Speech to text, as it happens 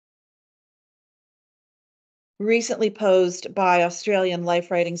recently posed by Australian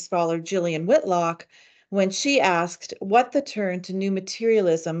life writing scholar Gillian Whitlock when she asked what the turn to new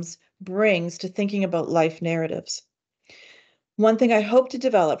materialisms brings to thinking about life narratives. One thing I hope to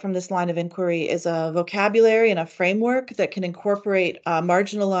develop from this line of inquiry is a vocabulary and a framework that can incorporate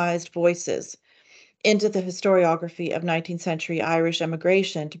marginalized voices into the historiography of 19th century Irish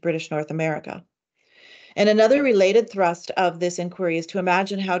emigration to British North America. And another related thrust of this inquiry is to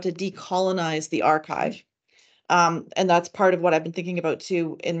imagine how to decolonize the archive. And that's part of what I've been thinking about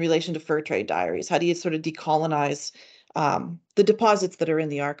too in relation to fur trade diaries. How do you sort of decolonize the deposits that are in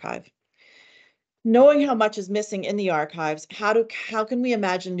the archive? Knowing how much is missing in the archives, how can we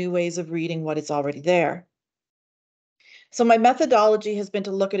imagine new ways of reading what is already there? So my methodology has been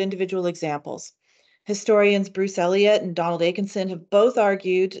to look at individual examples. Historians Bruce Elliott and Donald Akenson have both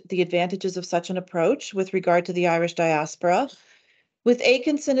argued the advantages of such an approach with regard to the Irish diaspora, with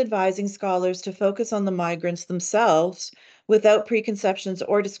Akenson advising scholars to focus on the migrants themselves without preconceptions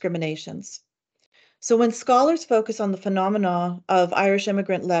or discriminations. So when scholars focus on the phenomena of Irish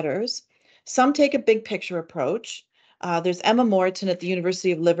immigrant letters, some take a big picture approach. There's Emma Moreton at the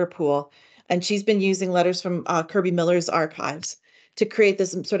University of Liverpool, and she's been using letters from Kirby Miller's archives to create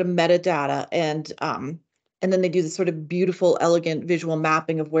this sort of metadata, and then they do this sort of beautiful, elegant visual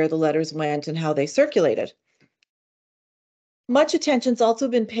mapping of where the letters went and how they circulated. Much attention's also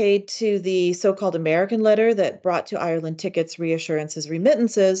been paid to the so-called American letter that brought to Ireland tickets, reassurances,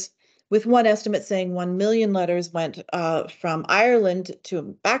 remittances, with one estimate saying 1 million letters went from Ireland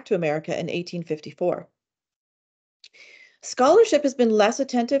back to America in 1854. Scholarship has been less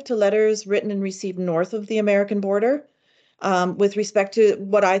attentive to letters written and received north of the American border, with respect to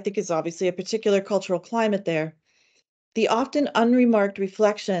what I think is obviously a particular cultural climate there. The often unremarked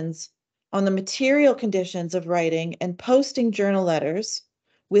reflections on the material conditions of writing and posting journal letters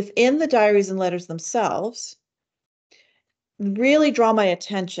within the diaries and letters themselves really draw my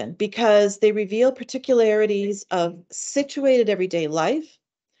attention because they reveal particularities of situated everyday life.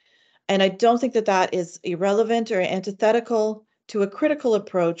 And I don't think that that is irrelevant or antithetical to a critical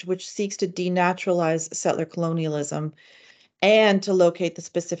approach which seeks to denaturalize settler colonialism and to locate the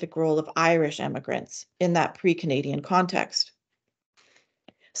specific role of Irish immigrants in that pre-Canadian context.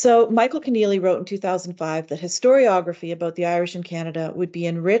 So Michael Keneally wrote in 2005 that historiography about the Irish in Canada would be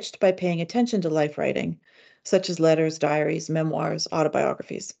enriched by paying attention to life writing, such as letters, diaries, memoirs,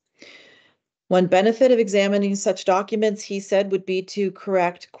 autobiographies. One benefit of examining such documents, he said, would be to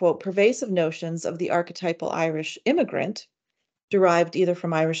correct, quote, pervasive notions of the archetypal Irish immigrant, derived either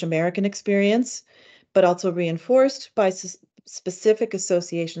from Irish American experience, but also reinforced by specific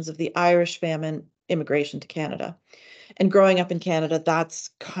associations of the Irish famine immigration to Canada. And growing up in Canada, that's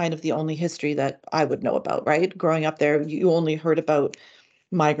kind of the only history that I would know about, right? Growing up there, you only heard about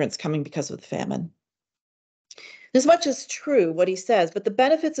migrants coming because of the famine. This much is true, what he says, but the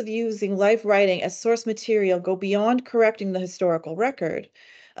benefits of using life writing as source material go beyond correcting the historical record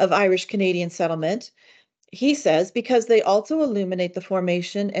of Irish Canadian settlement, he says, because they also illuminate the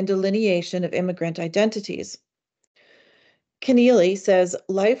formation and delineation of immigrant identities. Keneally says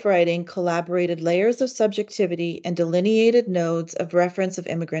life writing collaborated layers of subjectivity and delineated nodes of reference of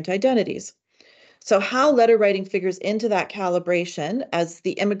immigrant identities. So how letter writing figures into that calibration as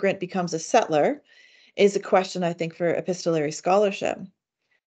the immigrant becomes a settler is a question, I think, for epistolary scholarship.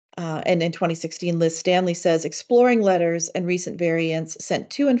 And in 2016, Liz Stanley says, exploring letters and recent variants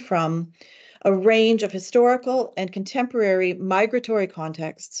sent to and from a range of historical and contemporary migratory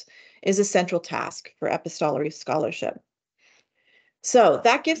contexts is a central task for epistolary scholarship. So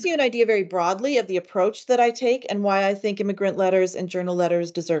that gives you an idea very broadly of the approach that I take and why I think immigrant letters and journal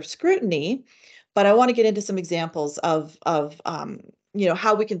letters deserve scrutiny. But I want to get into some examples of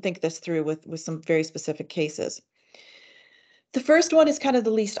how we can think this through with some very specific cases. The first one is kind of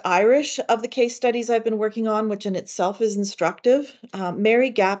the least Irish of the case studies I've been working on, which in itself is instructive. Mary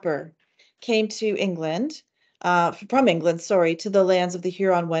Gapper came to England, from England, to the lands of the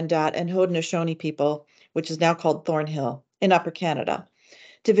Huron-Wendat and Haudenosaunee people, which is now called Thornhill, in Upper Canada,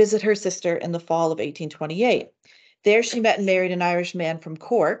 to visit her sister in the fall of 1828. There she met and married an Irish man from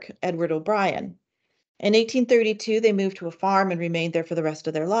Cork, Edward O'Brien. In 1832, they moved to a farm and remained there for the rest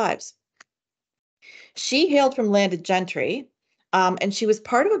of their lives. She hailed from landed gentry, and she was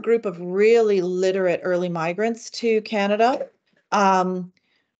part of a group of really literate early migrants to Canada,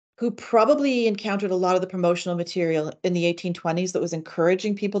 who probably encountered a lot of the promotional material in the 1820s that was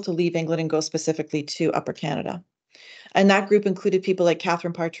encouraging people to leave England and go specifically to Upper Canada. And that group included people like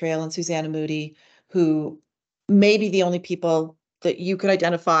Kathryn Carter and Susanna Moodie, who may be the only people that you could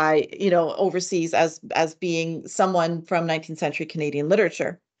identify, overseas as being someone from 19th century Canadian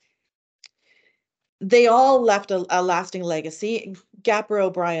literature. They all left a lasting legacy. Gapper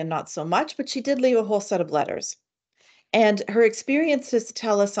O'Brien, not so much, but she did leave a whole set of letters. And her experiences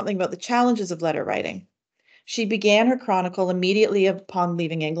tell us something about the challenges of letter writing. She began her chronicle immediately upon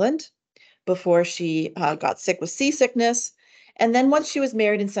leaving England, before she got sick with seasickness. And then once she was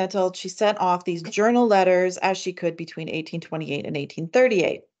married and settled, she sent off these journal letters as she could between 1828 and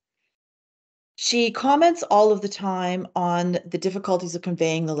 1838. She comments all of the time on the difficulties of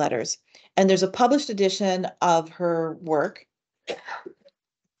conveying the letters. And there's a published edition of her work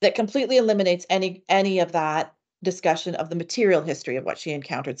that completely eliminates any of that discussion of the material history of what she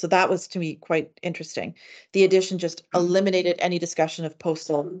encountered. So that was, to me, quite interesting. The edition just eliminated any discussion of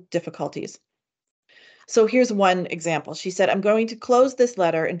postal difficulties. So here's one example. She said, I'm going to close this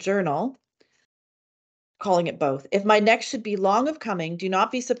letter and journal, calling it both. If my next should be long of coming, do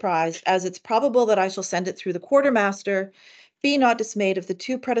not be surprised, as it's probable that I shall send it through the quartermaster. Be not dismayed if the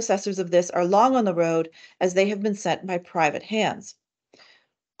two predecessors of this are long on the road, as they have been sent by private hands.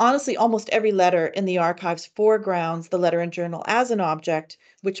 Honestly, almost every letter in the archives foregrounds the letter and journal as an object,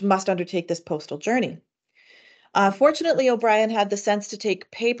 which must undertake this postal journey. Fortunately, O'Brien had the sense to take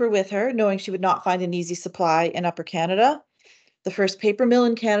paper with her, knowing she would not find an easy supply in Upper Canada. The first paper mill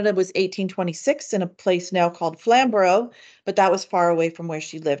in Canada was 1826 in a place now called Flamborough, but that was far away from where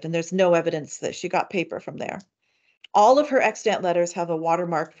she lived, and there's no evidence that she got paper from there. All of her extant letters have a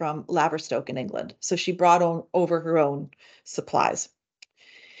watermark from Laverstoke in England, so she brought over her own supplies.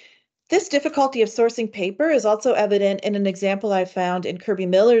 This difficulty of sourcing paper is also evident in an example I found in Kirby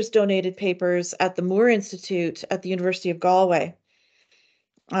Miller's donated papers at the Moore Institute at the University of Galway.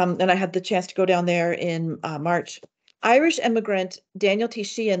 And I had the chance to go down there in March. Irish emigrant Daniel T.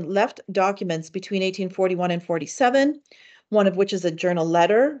 Sheehan left documents between 1841 and 47, one of which is a journal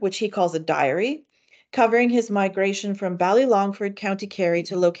letter, which he calls a diary, covering his migration from Ballylongford, County Kerry,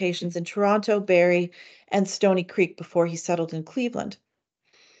 to locations in Toronto, Barrie, and Stony Creek before he settled in Cleveland.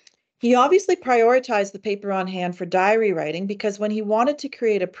 He obviously prioritized the paper on hand for diary writing because when he wanted to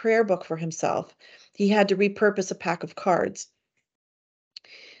create a prayer book for himself, he had to repurpose a pack of cards.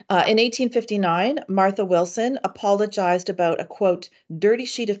 In 1859, Martha Wilson apologized about a, quote, dirty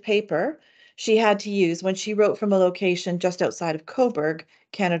sheet of paper she had to use when she wrote from a location just outside of Coburg,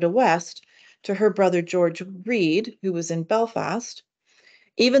 Canada West, to her brother George Reed, who was in Belfast,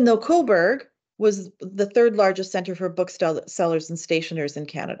 even though Coburg was the third largest center for booksellers and stationers in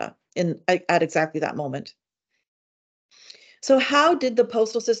Canada at exactly that moment. So how did the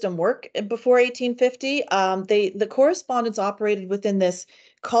postal system work before 1850? The correspondence operated within this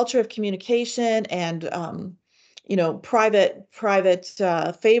culture of communication and private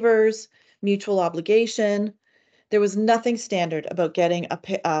favors, mutual obligation. There was nothing standard about getting a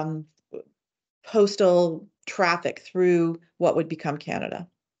postal traffic through what would become Canada.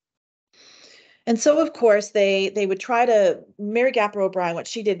 And so, of course, they would try to, Mary Gapper O'Brien, what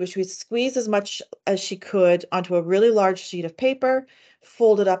she did was she would squeeze as much as she could onto a really large sheet of paper,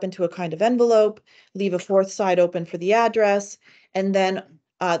 fold it up into a kind of envelope, leave a fourth side open for the address, and then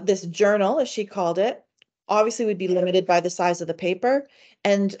this journal, as she called it, obviously would be limited by the size of the paper.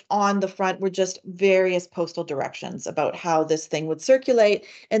 And on the front were just various postal directions about how this thing would circulate.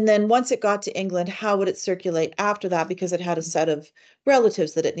 And then once it got to England, how would it circulate after that? Because it had a set of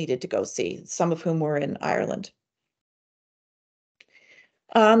relatives that it needed to go see, some of whom were in Ireland.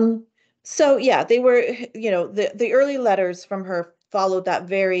 So yeah, they were, the early letters from her followed that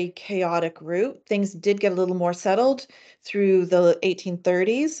very chaotic route. Things did get a little more settled through the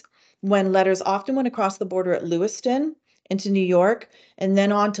 1830s when letters often went across the border at Lewiston into New York and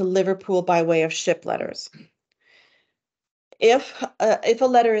then on to Liverpool by way of ship letters. If a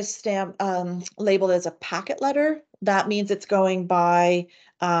letter is stamped labeled as a packet letter, that means it's going by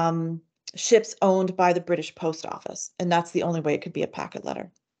ships owned by the British Post Office, and that's the only way it could be a packet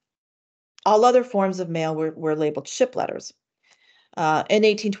letter. All other forms of mail were labeled ship letters. In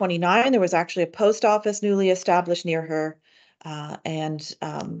 1829, there was actually a post office newly established near her,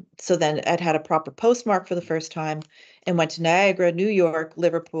 so then it had a proper postmark for the first time and went to Niagara, New York,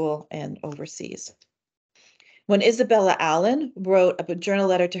 Liverpool, and overseas. When Isabella Allen wrote a journal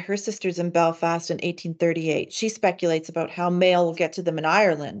letter to her sisters in Belfast in 1838, she speculates about how mail will get to them in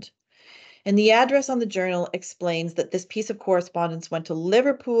Ireland. And the address on the journal explains that this piece of correspondence went to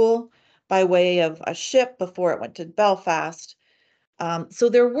Liverpool by way of a ship before it went to Belfast. So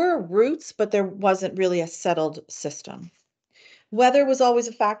there were routes, but there wasn't really a settled system. Weather was always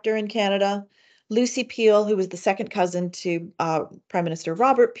a factor in Canada. Lucy Peel, who was the second cousin to Prime Minister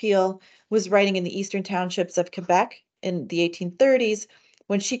Robert Peel, was writing in the eastern townships of Quebec in the 1830s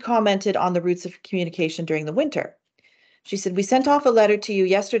when she commented on the routes of communication during the winter. She said, "We sent off a letter to you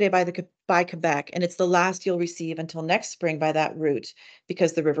yesterday by Quebec, and it's the last you'll receive until next spring by that route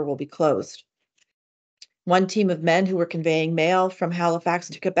because the river will be closed." One team of men who were conveying mail from Halifax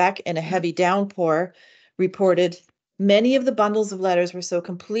to Quebec in a heavy downpour reported many of the bundles of letters were so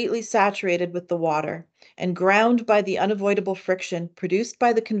completely saturated with the water and ground by the unavoidable friction produced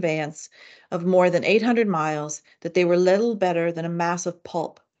by the conveyance of more than 800 miles that they were little better than a mass of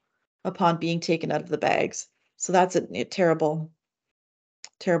pulp upon being taken out of the bags. So that's a terrible,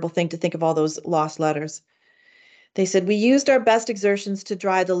 terrible thing to think of, all those lost letters. They said, "We used our best exertions to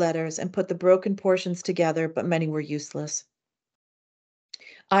dry the letters and put the broken portions together, but many were useless."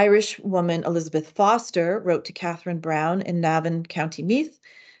 Irish woman Elizabeth Foster wrote to Catherine Brown in Navan, County Meath,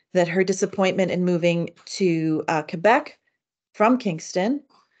 that her disappointment in moving to Quebec from Kingston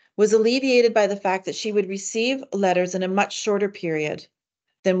was alleviated by the fact that she would receive letters in a much shorter period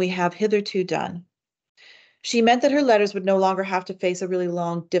than we have hitherto done. She meant that her letters would no longer have to face a really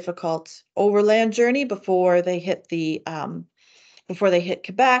long, difficult overland journey before they hit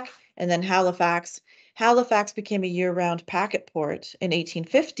Quebec and then Halifax. Halifax became a year-round packet port in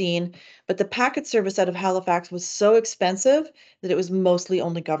 1815, but the packet service out of Halifax was so expensive that it was mostly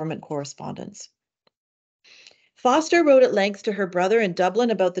only government correspondence. Foster wrote at length to her brother in Dublin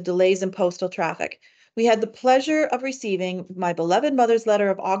about the delays in postal traffic. "We had the pleasure of receiving my beloved mother's letter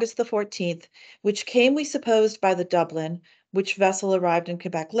of August the 14th, which came, we supposed, by the Dublin, which vessel arrived in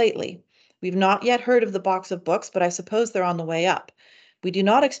Quebec lately. We've not yet heard of the box of books, but I suppose they're on the way up. We do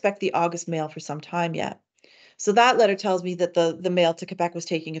not expect the August mail for some time yet." So that letter tells me that the mail to Quebec was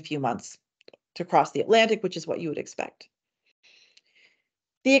taking a few months to cross the Atlantic, which is what you would expect.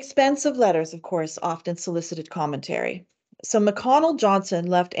 The expense of letters, of course, often solicited commentary. So McConnell Johnson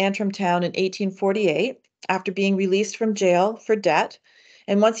left Antrim Town in 1848 after being released from jail for debt.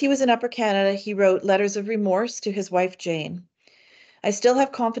 And once he was in Upper Canada, he wrote letters of remorse to his wife, Jane. "I still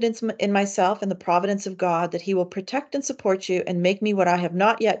have confidence in myself and the providence of God that he will protect and support you and make me what I have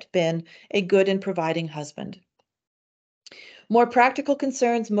not yet been, a good and providing husband." More practical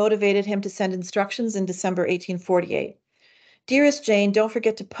concerns motivated him to send instructions in December 1848. "Dearest Jane, don't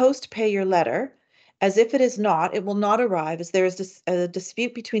forget to post-pay your letter, as if it is not, it will not arrive, as there is a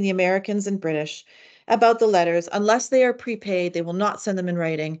dispute between the Americans and British about the letters. Unless they are prepaid, they will not send them in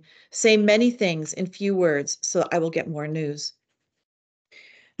writing. Say many things in few words, so I will get more news."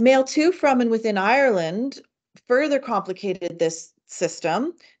 Mail to, from, and within Ireland further complicated this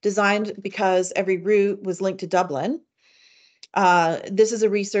system, designed because every route was linked to Dublin. This is a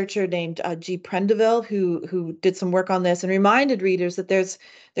researcher named G. Prendeville who did some work on this and reminded readers that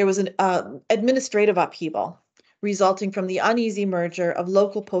there was an administrative upheaval resulting from the uneasy merger of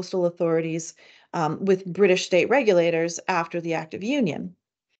local postal authorities with British state regulators after the Act of Union.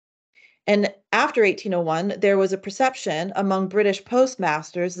 And after 1801, there was a perception among British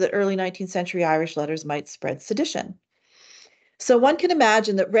postmasters that early 19th century Irish letters might spread sedition. So one can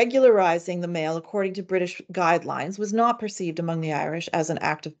imagine that regularizing the mail according to British guidelines was not perceived among the Irish as an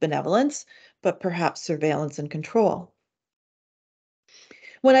act of benevolence, but perhaps surveillance and control.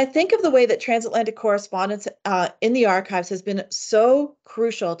 When I think of the way that transatlantic correspondence in the archives has been so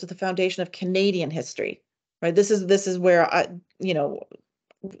crucial to the foundation of Canadian history, right? This is where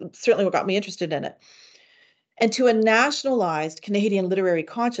certainly what got me interested in it. And to a nationalized Canadian literary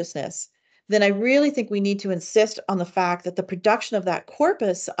consciousness, then I really think we need to insist on the fact that the production of that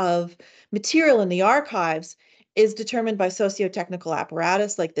corpus of material in the archives is determined by socio-technical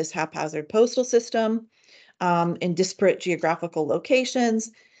apparatus like this haphazard postal system in disparate geographical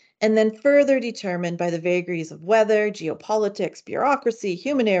locations, and then further determined by the vagaries of weather, geopolitics, bureaucracy,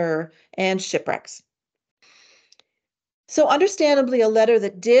 human error, and shipwrecks. So understandably, a letter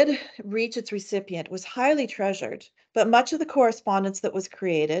that did reach its recipient was highly treasured, but much of the correspondence that was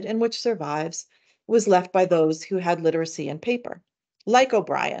created and which survives was left by those who had literacy and paper, like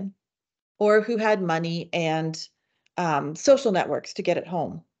O'Brien, or who had money and social networks to get it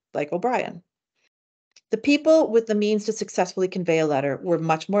home, like O'Brien. The people with the means to successfully convey a letter were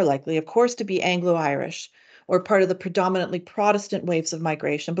much more likely, of course, to be Anglo-Irish or part of the predominantly Protestant waves of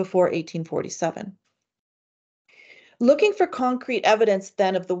migration before 1847. Looking for concrete evidence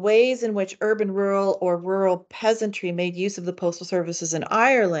then of the ways in which urban rural or rural peasantry made use of the postal services in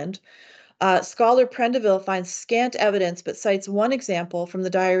Ireland, scholar Prendeville finds scant evidence but cites one example from the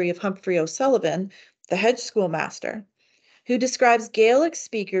diary of Humphrey O'Sullivan, the hedge schoolmaster, who describes Gaelic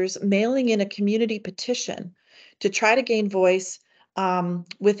speakers mailing in a community petition to try to gain voice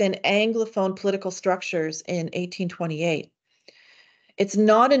within Anglophone political structures in 1828. It's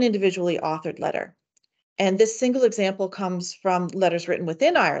not an individually authored letter. And this single example comes from letters written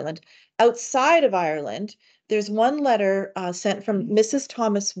within Ireland. Outside of Ireland, There's one letter sent from Mrs.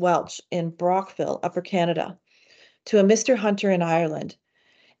 Thomas Welch in Brockville, Upper Canada, to a Mr. Hunter in Ireland.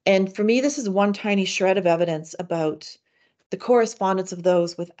 And for me, this is one tiny shred of evidence about the correspondence of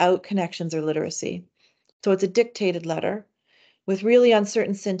those without connections or literacy. So it's a dictated letter with really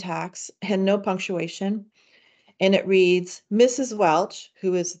uncertain syntax and no punctuation. And it reads, Mrs. Welch,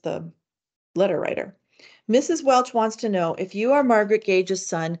 who is the letter writer. Mrs. Welch wants to know if you are Margaret Gage's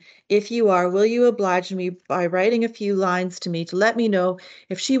son. If you are, will you oblige me by writing a few lines to me to let me know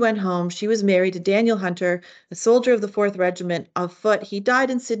if she went home? She was married to Daniel Hunter, a soldier of the 4th Regiment of Foot. He died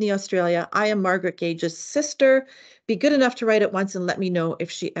in Sydney, Australia. I am Margaret Gage's sister. Be good enough to write at once and let me know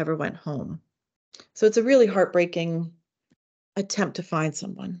if she ever went home. So it's a really heartbreaking attempt to find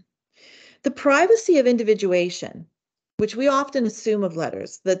someone. The privacy of individuation, which we often assume of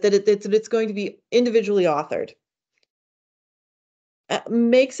letters, that it's going to be individually authored,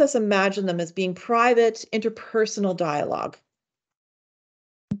 makes us imagine them as being private, interpersonal dialogue.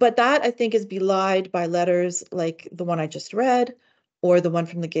 But that, I think, is belied by letters like the one I just read, or the one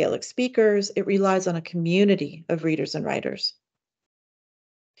from the Gaelic speakers. It relies on a community of readers and writers.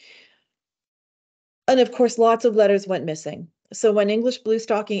 And of course, lots of letters went missing. So when English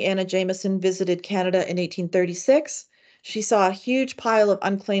bluestocking Anna Jameson visited Canada in 1836, she saw a huge pile of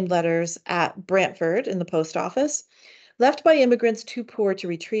unclaimed letters at Brantford in the post office, left by immigrants too poor to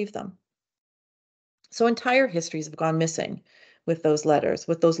retrieve them. So entire histories have gone missing with those letters,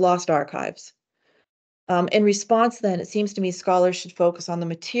 with those lost archives. In response, then, it seems to me scholars should focus on the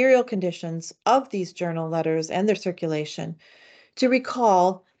material conditions of these journal letters and their circulation to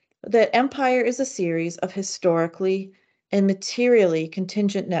recall that empire is a series of historically and materially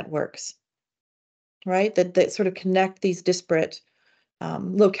contingent networks, right? That sort of connect these disparate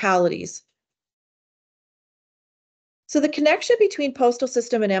localities. So the connection between postal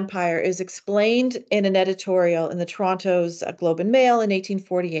system and empire is explained in an editorial in the Toronto's Globe and Mail in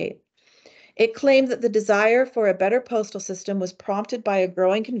 1848. It claimed that the desire for a better postal system was prompted by a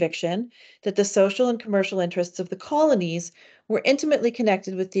growing conviction that the social and commercial interests of the colonies were intimately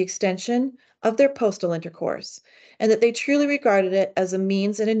connected with the extension of their postal intercourse, and that they truly regarded it as a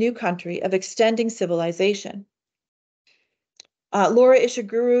means in a new country of extending civilization. Laura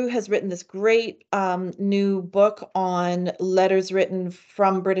Ishiguro has written this great new book on letters written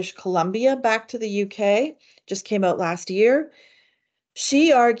from British Columbia back to the UK, just came out last year.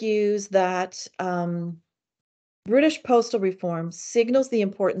 She argues that British postal reform signals the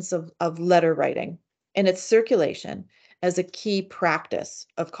importance of letter writing and its circulation as a key practice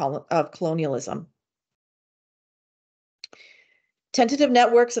of colonialism. Tentative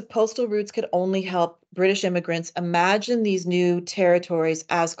networks of postal routes could only help British immigrants imagine these new territories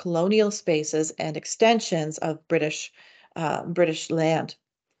as colonial spaces and extensions of British land.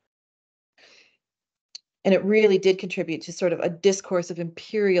 And it really did contribute to sort of a discourse of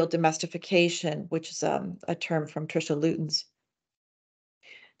imperial domestication, which is a term from Tricia Luton's.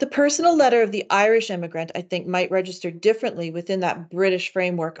 The personal letter of the Irish immigrant, I think, might register differently within that British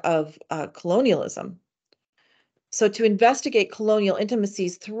framework of colonialism. So to investigate colonial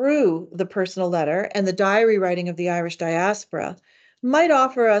intimacies through the personal letter and the diary writing of the Irish diaspora might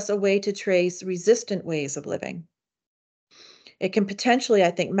offer us a way to trace resistant ways of living. It can potentially,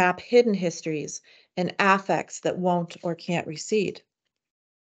 I think, map hidden histories and affects that won't or can't recede.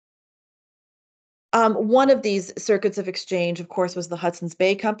 One of these circuits of exchange, of course, was the Hudson's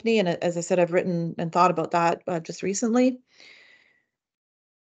Bay Company. And as I said, I've written and thought about that just recently.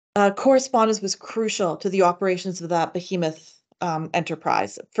 Correspondence was crucial to the operations of that behemoth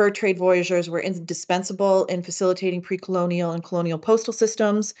enterprise. Fur trade voyageurs were indispensable in facilitating pre-colonial and colonial postal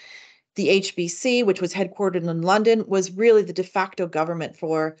systems. The HBC, which was headquartered in London, was really the de facto government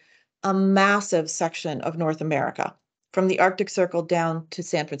for a massive section of North America, from the Arctic Circle down to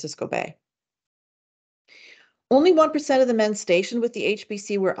San Francisco Bay. Only 1% of the men stationed with the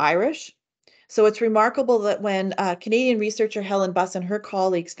HBC were Irish. So it's remarkable that when Canadian researcher Helen Buss and her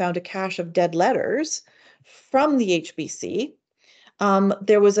colleagues found a cache of dead letters from the HBC,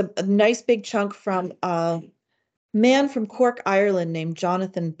 there was a nice big chunk from a man from Cork, Ireland named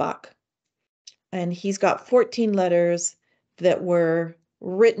Jonathan Buck. And he's got 14 letters that were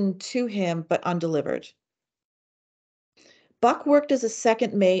written to him but undelivered. Buck worked as a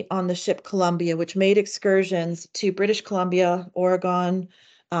second mate on the ship Columbia, which made excursions to British Columbia, Oregon,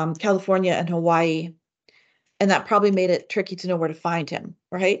 California, and Hawaii. And that probably made it tricky to know where to find him,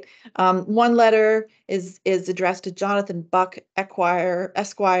 right? One letter is addressed to Jonathan Buck, Esquire,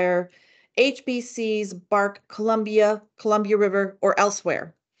 HBC's Bark, Columbia River, or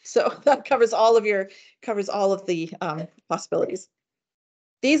elsewhere. So that covers all of the possibilities.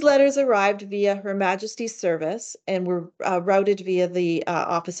 These letters arrived via Her Majesty's service and were routed via the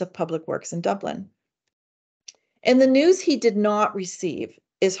Office of Public Works in Dublin. And the news he did not receive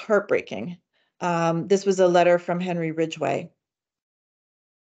is heartbreaking. This was a letter from Henry Ridgway,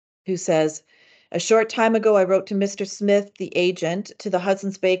 who says, "A short time ago, I wrote to Mr. Smith, the agent, to the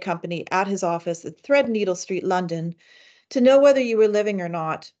Hudson's Bay Company at his office at Threadneedle Street, London, to know whether you were living or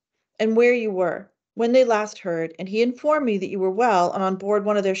not, and where you were, when they last heard, and he informed me that you were well and on board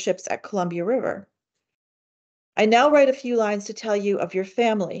one of their ships at Columbia River. I now write a few lines to tell you of your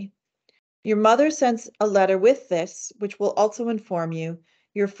family. Your mother sends a letter with this, which will also inform you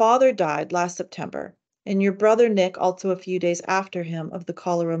your father died last September, and your brother Nick also a few days after him of the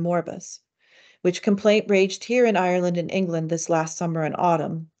cholera morbus, which complaint raged here in Ireland and England this last summer and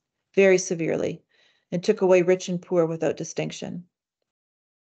autumn, very severely, and took away rich and poor without distinction."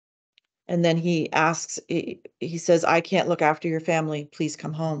 And then he asks, he says, "I can't look after your family. Please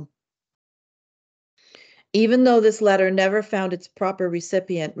come home." Even though this letter never found its proper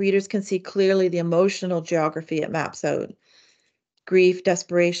recipient, readers can see clearly the emotional geography it maps out: grief,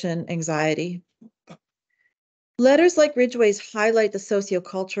 desperation, anxiety. Letters like Ridgway's highlight the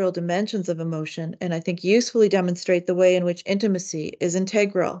sociocultural dimensions of emotion, and I think usefully demonstrate the way in which intimacy is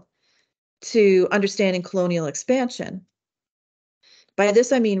integral to understanding colonial expansion. By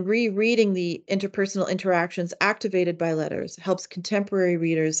this, I mean rereading the interpersonal interactions activated by letters helps contemporary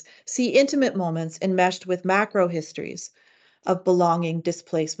readers see intimate moments enmeshed with macro histories of belonging,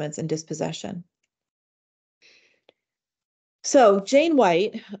 displacements, and dispossession. So Jane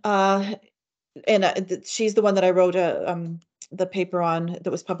White, she's the one that I wrote the paper on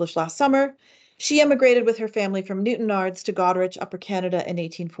that was published last summer. She emigrated with her family from Newtownards to Goderich, Upper Canada in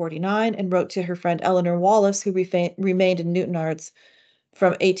 1849, and wrote to her friend Eleanor Wallace, who remained in Newtownards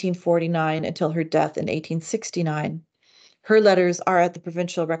from 1849 until her death in 1869. Her letters are at the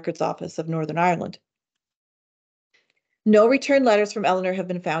Provincial Records Office of Northern Ireland. No return letters from Eleanor have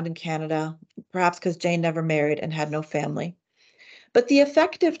been found in Canada, perhaps because Jane never married and had no family. But the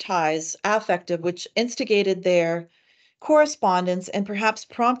affective ties, which instigated their correspondence and perhaps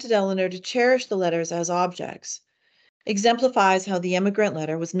prompted Eleanor to cherish the letters as objects, exemplifies how the emigrant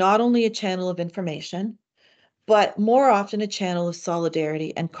letter was not only a channel of information, but more often a channel of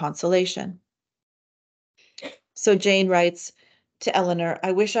solidarity and consolation. So Jane writes to Eleanor,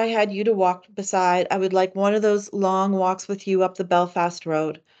 "I wish I had you to walk beside. I would like one of those long walks with you up the Belfast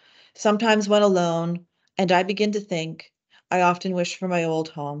road. Sometimes when alone, and I begin to think, I often wish for my old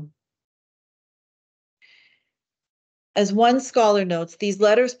home." As one scholar notes, these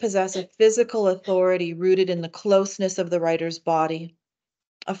letters possess a physical authority rooted in the closeness of the writer's body,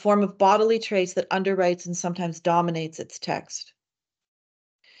 a form of bodily trace that underwrites and sometimes dominates its text.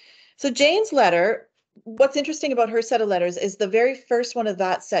 So Jane's letter, what's interesting about her set of letters is the very first one of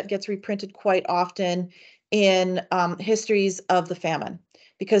that set gets reprinted quite often in histories of the famine,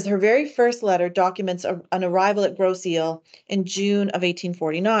 because her very first letter documents an arrival at Grosse Ile in June of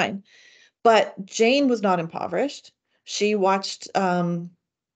 1849. But Jane was not impoverished. She watched the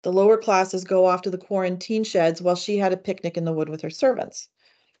lower classes go off to the quarantine sheds while she had a picnic in the wood with her servants.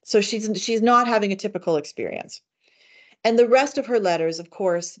 So she's not having a typical experience. And the rest of her letters, of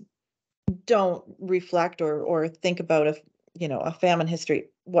course, don't reflect or think about a famine history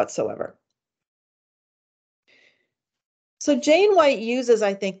whatsoever. So Jane White uses,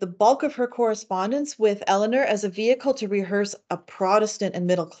 I think, the bulk of her correspondence with Eleanor as a vehicle to rehearse a Protestant and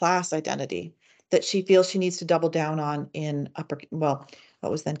middle class identity that she feels she needs to double down on in what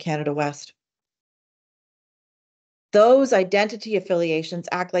was then Canada West. Those identity affiliations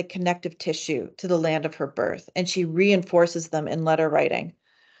act like connective tissue to the land of her birth, and she reinforces them in letter writing.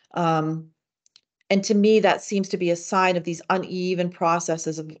 And to me, that seems to be a sign of these uneven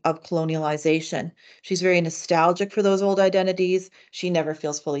processes of colonialization. She's very nostalgic for those old identities. She never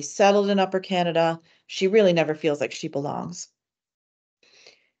feels fully settled in Upper Canada. She really never feels like she belongs.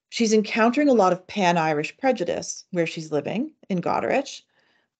 She's encountering a lot of pan-Irish prejudice where she's living in Goderich,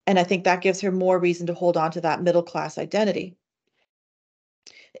 and I think that gives her more reason to hold on to that middle-class identity.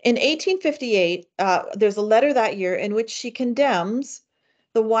 In 1858, there's a letter that year in which she condemns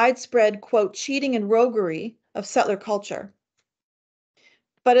the widespread, quote, cheating and roguery of settler culture.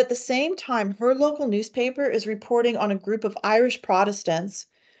 But at the same time, her local newspaper is reporting on a group of Irish Protestants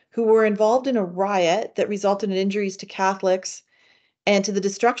who were involved in a riot that resulted in injuries to Catholics and to the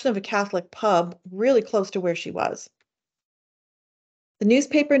destruction of a Catholic pub really close to where she was. The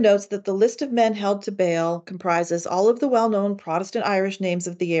newspaper notes that the list of men held to bail comprises all of the well-known Protestant Irish names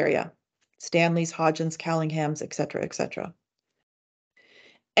of the area: Stanleys, Hodgins, Callinghams, etc., etc.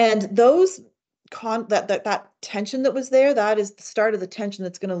 And those that tension that was there, that is the start of the tension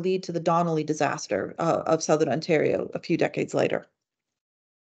that's going to lead to the Donnelly disaster of Southern Ontario a few decades later.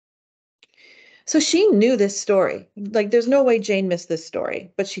 So she knew this story. Like, there's no way Jane missed this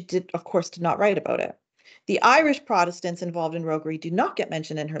story, but she did, of course, did not write about it. The Irish Protestants involved in roguery do not get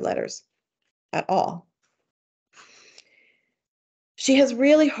mentioned in her letters at all. She has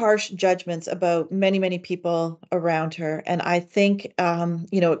really harsh judgments about many, many people around her. And I think,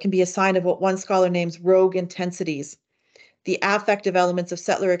 it can be a sign of what one scholar names rogue intensities, the affective elements of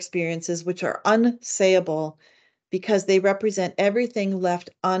settler experiences, which are unsayable because they represent everything left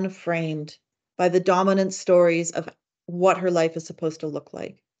unframed by the dominant stories of what her life is supposed to look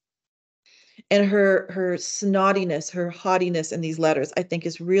like. And her snottiness, her haughtiness in these letters, I think,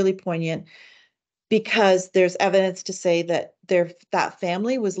 is really poignant because there's evidence to say that that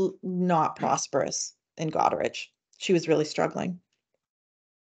family was not prosperous in Goderich. She was really struggling.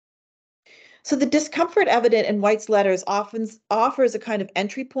 So the discomfort evident in White's letters often offers a kind of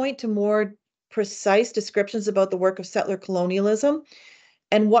entry point to more precise descriptions about the work of settler colonialism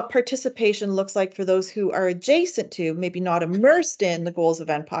and what participation looks like for those who are adjacent to, maybe not immersed in, the goals of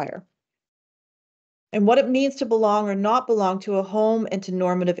empire, and what it means to belong or not belong to a home and to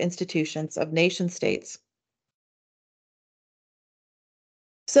normative institutions of nation states.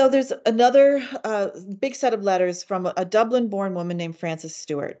 So there's another big set of letters from a Dublin-born woman named Frances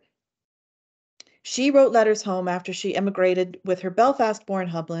Stewart. She wrote letters home after she emigrated with her Belfast-born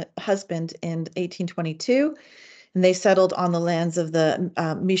husband in 1822, and they settled on the lands of the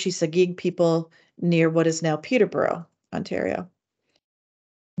Mishisagig people near what is now Peterborough, Ontario.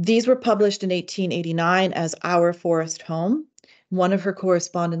 These were published in 1889 as Our Forest Home. One of her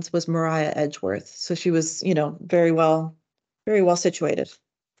correspondents was Maria Edgeworth, so she was, very well situated.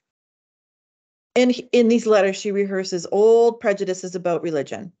 And in these letters, she rehearses old prejudices about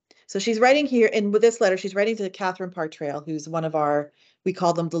religion. So she's writing here, and with this letter, she's writing to Kathryn Carter, who's one of we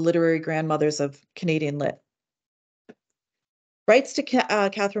call them the literary grandmothers of Canadian lit. Writes to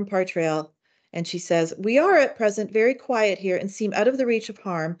Kathryn Carter, and she says, "We are at present very quiet here and seem out of the reach of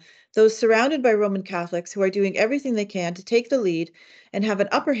harm, those surrounded by Roman Catholics who are doing everything they can to take the lead and have an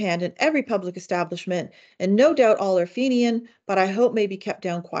upper hand in every public establishment, and no doubt all are Fenian, but I hope may be kept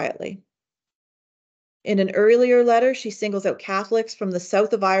down quietly." In an earlier letter, she singles out Catholics from the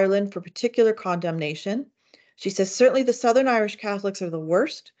south of Ireland for particular condemnation. She says, "Certainly the Southern Irish Catholics are the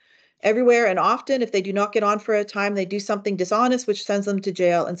worst. Everywhere and often, if they do not get on for a time, they do something dishonest, which sends them to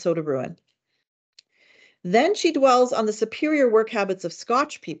jail and so to ruin." Then she dwells on the superior work habits of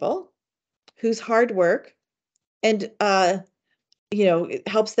Scotch people, whose hard work and, it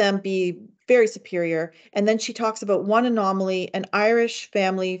helps them be very superior. And then she talks about one anomaly, an Irish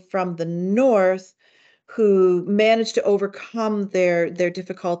family from the north who managed to overcome their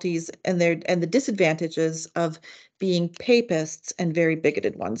difficulties and the disadvantages of being papists and very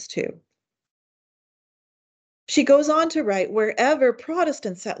bigoted ones too. She goes on to write, "Wherever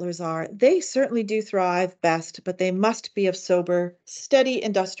Protestant settlers are, they certainly do thrive best, but they must be of sober, steady,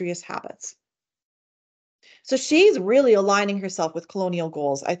 industrious habits." So she's really aligning herself with colonial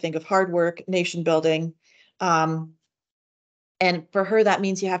goals, I think, of hard work, nation building. And for her, that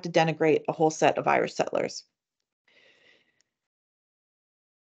means you have to denigrate a whole set of Irish settlers.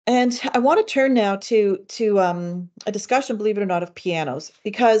 And I want to turn now to a discussion, believe it or not, of pianos,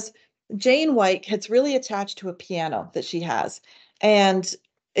 because Jane White gets really attached to a piano that she has, and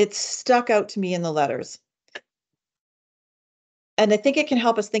it stuck out to me in the letters. And I think it can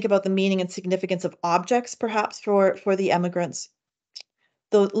help us think about the meaning and significance of objects, perhaps, for the emigrants.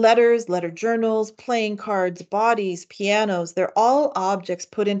 The letters, letter journals, playing cards, bodies, pianos, they're all objects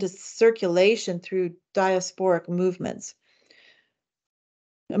put into circulation through diasporic movements.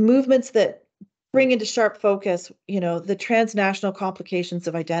 Movements that bring into sharp focus, the transnational complications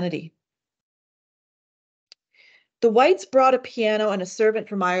of identity. The Whites brought a piano and a servant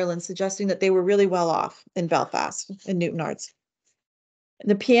from Ireland, suggesting that they were really well off in Belfast, in Newton Arts.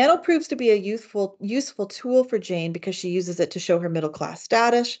 The piano proves to be a useful tool for Jane because she uses it to show her middle-class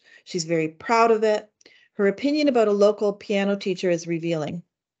status. She's very proud of it. Her opinion about a local piano teacher is revealing.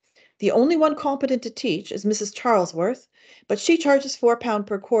 "The only one competent to teach is Mrs. Charlesworth, but she charges £4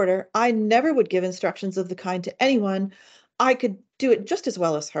 per quarter. I never would give instructions of the kind to anyone. I could do it just as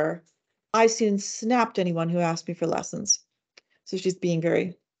well as her. I soon snapped anyone who asked me for lessons." So she's being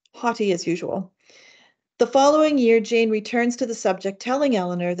very haughty as usual. The following year, Jane returns to the subject, telling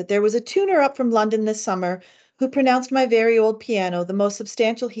Eleanor that there was a tuner up from London this summer who pronounced my very old piano the most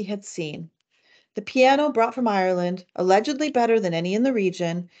substantial he had seen. The piano brought from Ireland, allegedly better than any in the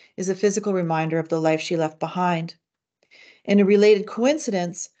region, is a physical reminder of the life she left behind. In a related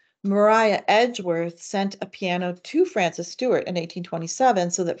coincidence, Maria Edgeworth sent a piano to Frances Stewart in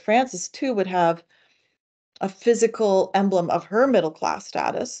 1827 so that Frances too would have a physical emblem of her middle class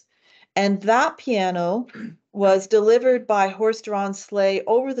status. And that piano was delivered by horse-drawn sleigh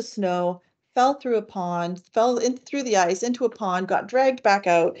over the snow, fell through a pond, fell in through the ice into a pond, got dragged back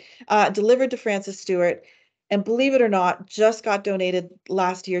out, delivered to Frances Stewart, and believe it or not, just got donated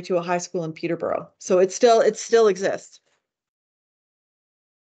last year to a high school in Peterborough. So it still exists.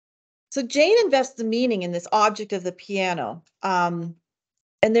 So Jane invests the meaning in this object of the piano. And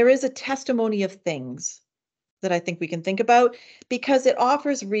there is a testimony of things that I think we can think about because it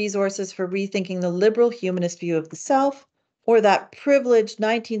offers resources for rethinking the liberal humanist view of the self or that privileged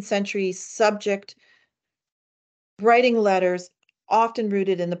 19th century subject writing letters often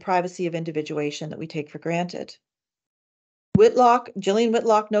rooted in the privacy of individuation that we take for granted. Gillian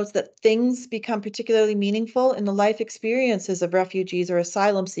Whitlock notes that things become particularly meaningful in the life experiences of refugees or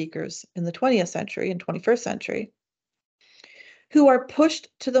asylum seekers in the 20th century and 21st century, who are pushed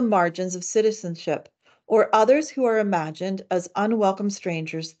to the margins of citizenship, or others who are imagined as unwelcome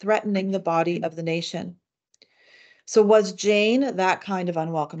strangers threatening the body of the nation. So was Jane that kind of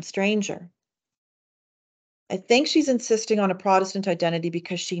unwelcome stranger? I think she's insisting on a Protestant identity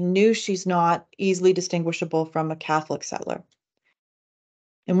because she knew she's not easily distinguishable from a Catholic settler.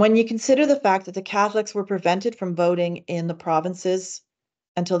 And when you consider the fact that the Catholics were prevented from voting in the provinces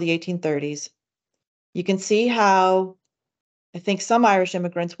until the 1830s, you can see how I think some Irish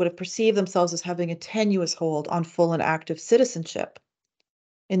immigrants would have perceived themselves as having a tenuous hold on full and active citizenship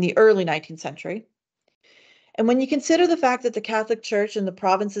in the early 19th century. And when you consider the fact that the Catholic Church in the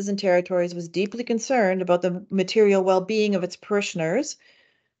provinces and territories was deeply concerned about the material well-being of its parishioners,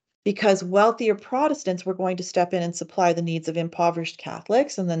 because wealthier Protestants were going to step in and supply the needs of impoverished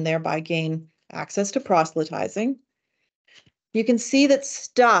Catholics and then thereby gain access to proselytizing, you can see that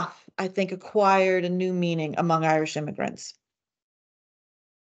stuff, I think, acquired a new meaning among Irish immigrants.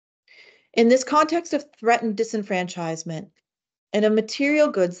 In this context of threatened disenfranchisement and of material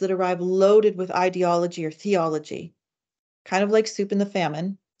goods that arrive loaded with ideology or theology, kind of like soup in the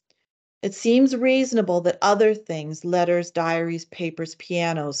famine, it seems reasonable that other things, letters, diaries, papers,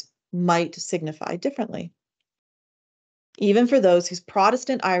 pianos, might signify differently. Even for those whose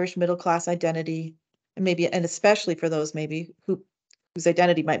Protestant Irish middle class identity, and especially for those maybe whose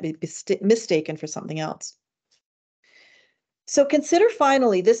identity might be mistaken for something else. So consider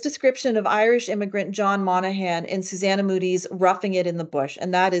finally this description of Irish immigrant John Monaghan in Susanna Moody's Roughing It in the Bush,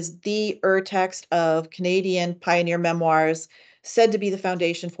 and that is the urtext of Canadian pioneer memoirs, said to be the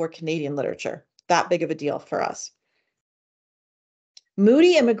foundation for Canadian literature. That big of a deal for us.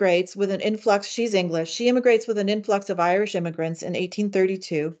 Moody immigrates with an influx, she's English, she immigrates with an influx of Irish immigrants in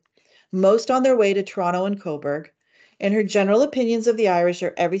 1832, most on their way to Toronto and Cobourg, and her general opinions of the Irish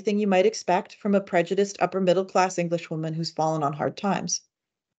are everything you might expect from a prejudiced upper middle class Englishwoman who's fallen on hard times.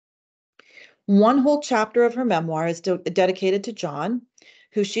 One whole chapter of her memoir is dedicated to John,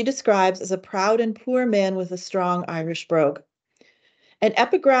 who she describes as a proud and poor man with a strong Irish brogue. An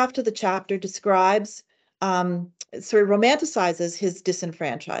epigraph to the chapter describes, romanticizes his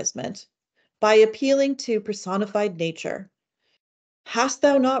disenfranchisement by appealing to personified nature. Hast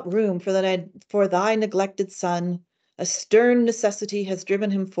thou not room for thy neglected son? A stern necessity has driven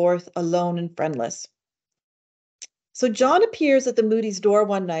him forth alone and friendless. So John appears at the Moody's door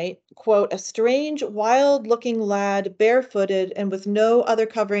one night, quote, a strange, wild-looking lad, barefooted and with no other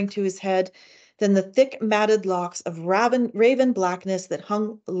covering to his head than the thick matted locks of raven blackness that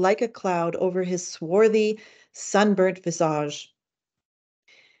hung like a cloud over his swarthy, sunburnt visage.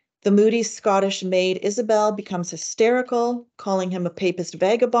 The Moody's Scottish maid Isabel becomes hysterical, calling him a papist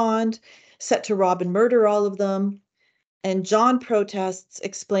vagabond, set to rob and murder all of them. And John protests,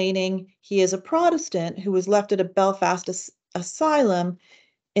 explaining he is a Protestant who was left at a Belfast asylum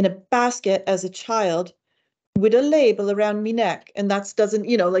in a basket as a child with a label around me neck. And that doesn't,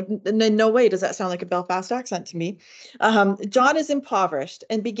 like in no way does that sound like a Belfast accent to me. John is impoverished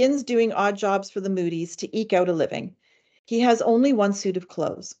and begins doing odd jobs for the Moody's to eke out a living. He has only one suit of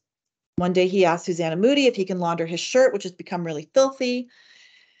clothes. One day he asks Susanna Moody if he can launder his shirt, which has become really filthy.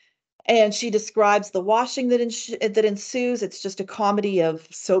 And she describes the washing that ensues. It's just a comedy of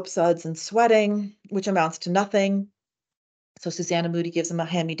soap suds and sweating, which amounts to nothing. So Susanna Moody gives him a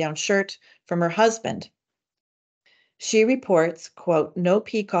hand-me-down shirt from her husband. She reports, quote, no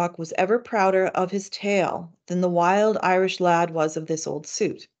peacock was ever prouder of his tail than the wild Irish lad was of this old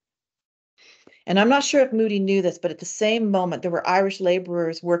suit. And I'm not sure if Moody knew this, but at the same moment, there were Irish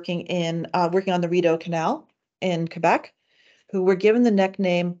laborers working on the Rideau Canal in Quebec, who were given the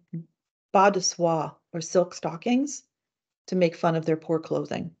nickname bas de soie, or silk stockings, to make fun of their poor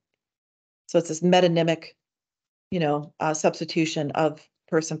clothing. So it's this metonymic, substitution of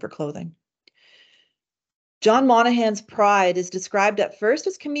person for clothing. John Monahan's pride is described at first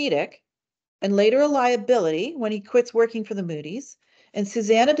as comedic and later a liability when he quits working for the Moody's, and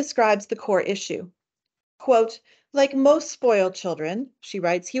Susanna describes the core issue. Quote, like most spoiled children, she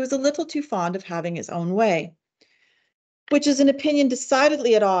writes, he was a little too fond of having his own way, which is an opinion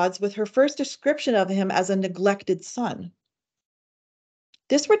decidedly at odds with her first description of him as a neglected son.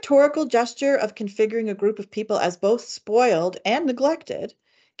 This rhetorical gesture of configuring a group of people as both spoiled and neglected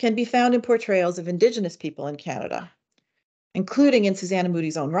can be found in portrayals of Indigenous people in Canada, including in Susanna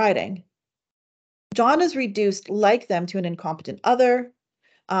Moody's own writing. John is reduced, like them, to an incompetent other,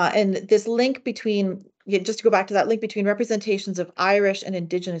 and this link between, just to go back to that link between representations of Irish and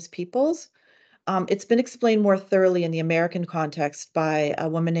Indigenous peoples, it's been explained more thoroughly in the American context by a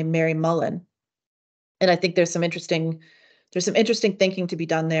woman named Mary Mullen. And I think there's some interesting thinking to be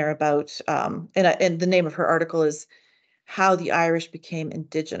done there about, and the name of her article is How the Irish Became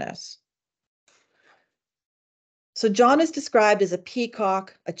Indigenous. So John is described as a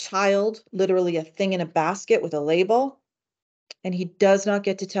peacock, a child, literally a thing in a basket with a label, and he does not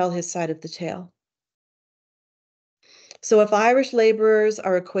get to tell his side of the tale. So if Irish laborers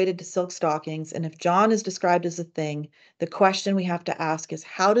are equated to silk stockings, and if John is described as a thing, the question we have to ask is,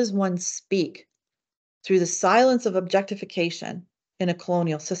 how does one speak through the silence of objectification in a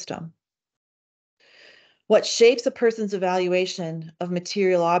colonial system? What shapes a person's evaluation of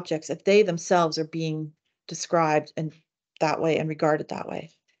material objects if they themselves are being described in that way and regarded that way?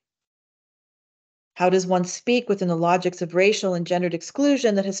 How does one speak within the logics of racial and gendered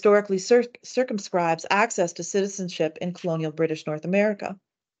exclusion that historically circumscribes access to citizenship in colonial British North America?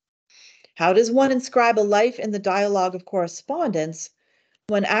 How does one inscribe a life in the dialogue of correspondence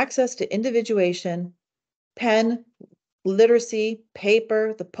when access to individuation, pen, literacy,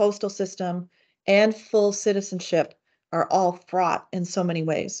 paper, the postal system, and full citizenship are all fraught in so many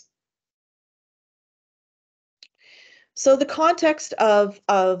ways? So the context of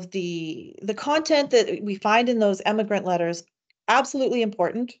the content that we find in those emigrant letters, absolutely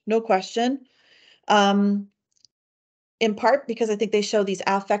important, no question. In part because I think they show these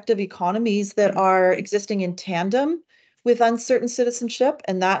affective economies that are existing in tandem with uncertain citizenship,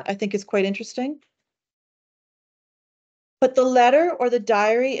 and that I think is quite interesting. But the letter or the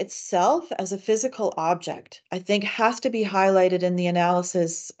diary itself as a physical object, I think, has to be highlighted in the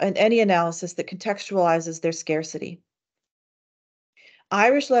analysis, in any analysis that contextualizes their scarcity.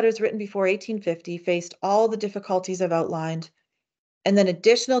 Irish letters written before 1850 faced all the difficulties I've outlined, and then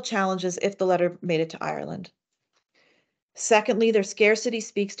additional challenges if the letter made it to Ireland. Secondly, their scarcity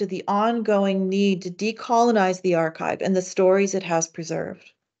speaks to the ongoing need to decolonize the archive and the stories it has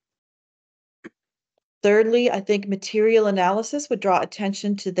preserved. Thirdly, I think material analysis would draw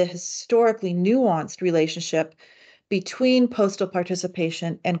attention to the historically nuanced relationship between postal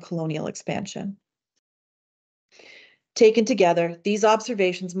participation and colonial expansion. Taken together, these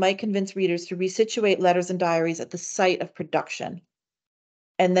observations might convince readers to resituate letters and diaries at the site of production.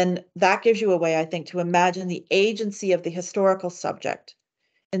 And then that gives you a way, I think, to imagine the agency of the historical subject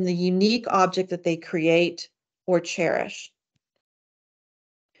and the unique object that they create or cherish.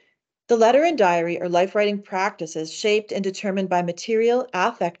 The letter and diary are life writing practices shaped and determined by material,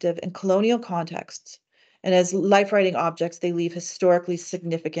 affective, and colonial contexts. And as life writing objects, they leave historically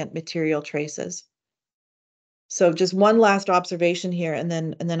significant material traces. So just one last observation here, and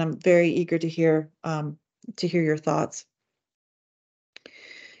then I'm very eager to hear your thoughts.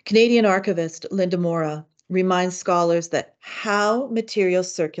 Canadian archivist Linda Mora reminds scholars that how materials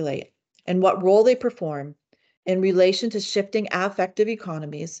circulate and what role they perform in relation to shifting affective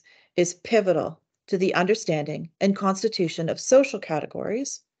economies is pivotal to the understanding and constitution of social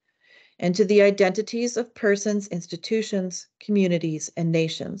categories and to the identities of persons, institutions, communities, and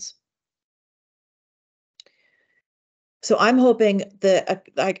nations. So I'm hoping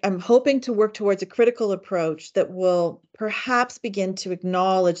to work towards a critical approach that will perhaps begin to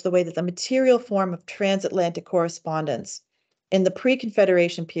acknowledge the way that the material form of transatlantic correspondence in the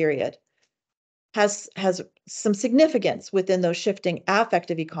pre-Confederation period has some significance within those shifting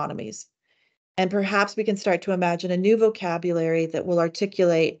affective economies. And perhaps we can start to imagine a new vocabulary that will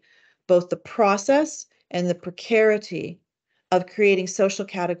articulate both the process and the precarity of creating social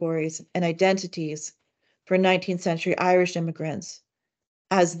categories and identities for 19th century Irish immigrants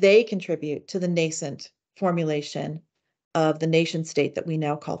as they contribute to the nascent formulation of the nation state that we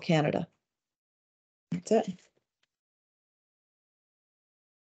now call Canada. That's it.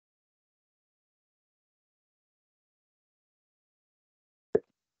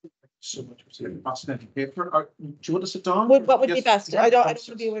 So much for fascinating paper. Do you want to sit down? What would be best? I don't want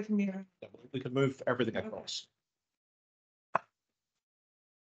to be away from you. we can move everything across.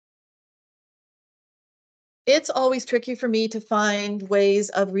 It's always tricky for me to find ways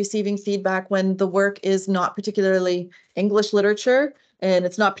of receiving feedback when the work is not particularly English literature and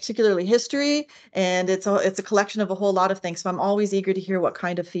it's not particularly history, and it's a collection of a whole lot of things. So I'm always eager to hear what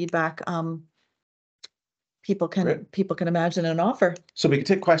kind of feedback people can imagine and offer. So we can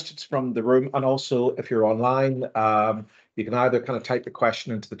take questions from the room, and also if you're online, you can either kind of type the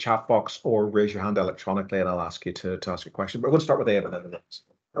question into the chat box or raise your hand electronically, and I'll ask you to ask a question. But we'll start with Eamon and then the next.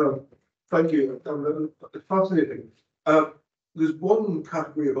 Thank you. It's fascinating. There's one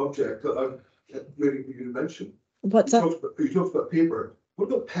category of object that I'm waiting for you to mention. What's that? You talked about paper. What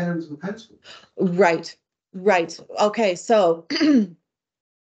about pens and pencils? Right. Okay, so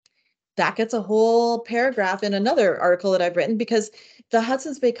that gets a whole paragraph in another article that I've written, because the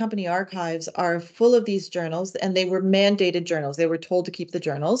Hudson's Bay Company archives are full of these journals, and they were mandated journals. They were told to keep the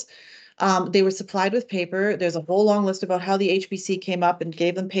journals. They were supplied with paper. There's a whole long list about how the HBC came up and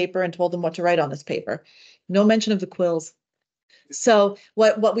gave them paper and told them what to write on this paper. No mention of the quills. So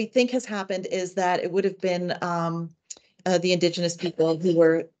what we think has happened is that it would have been the Indigenous people who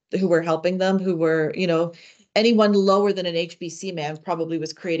were helping them, who were, anyone lower than an HBC man probably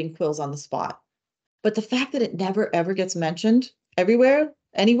was creating quills on the spot. But the fact that it never ever gets mentioned anywhere,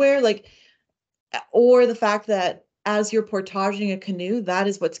 or the fact that as you're portaging a canoe, that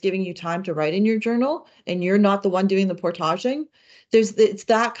is what's giving you time to write in your journal, and you're not the one doing the portaging. It's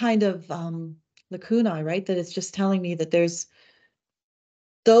that kind of lacunae, right? That it's just telling me that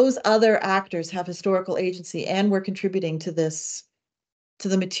those other actors have historical agency and we're contributing to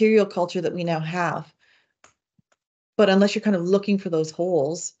the material culture that we now have. But unless you're kind of looking for those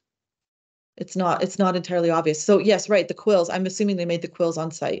holes, it's not entirely obvious. So yes, right, the quills. I'm assuming they made the quills on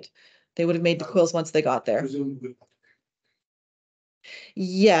site. They would have made the quills once they got there.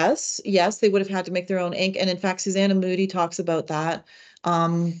 Yes, they would have had to make their own ink. And in fact, Susanna Moody talks about that.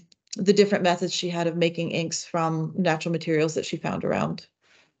 The different methods she had of making inks from natural materials that she found around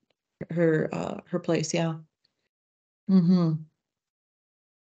her place. Yeah.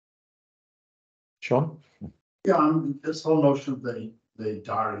 Sean? Yeah, this whole notion of the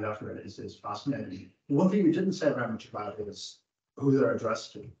diary letter is fascinating. One thing we didn't say very much about is who they're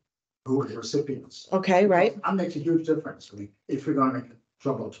addressed to, who are the recipients. Okay, right. That makes a huge difference. I mean, if you're going to make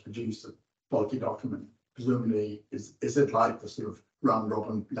trouble to produce a bulky document, presumably is it like the sort of round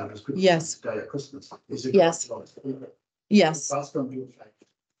robin letters people Yes. day at Christmas? Is it Yes. Yes. That's going to affect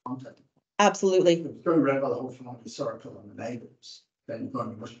content. Absolutely. If it's going read by the whole family circle and the neighbours, then you're going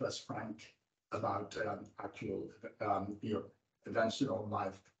to be much less frank about actual events in your own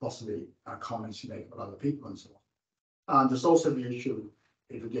life, possibly comments you make about other people and so on. And there's also the issue,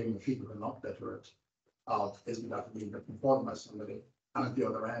 if you're dealing with people who are not literate, of isn't that being written for them by somebody, and at the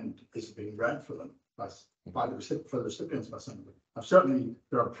other end, is it being read for them by the recipients by somebody? Now, certainly,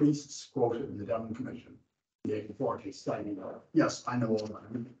 there are priests quoted in the Devon Commission in the 1840s saying, yes, I know all my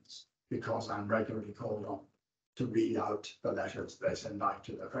meanings because I'm regularly called on to read out the letters they send back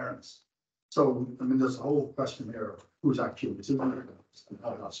to their parents. So, I mean, there's a whole question here of who's actually receiving it and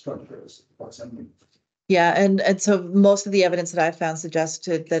how that structure is, what's in them. Yeah, and so most of the evidence that I've found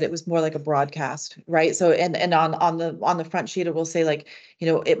suggested that it was more like a broadcast, right? So and on the front sheet it will say, like,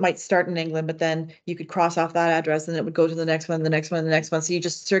 it might start in England, but then you could cross off that address and it would go to the next one, the next one, the next one. So you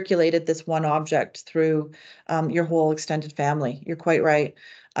just circulated this one object through your whole extended family. You're quite right.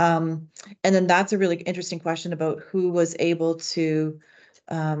 And then that's a really interesting question about who was able to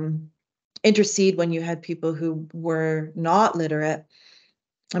intercede when you had people who were not literate.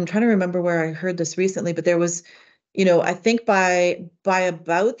 I'm trying to remember where I heard this recently, but there was, I think by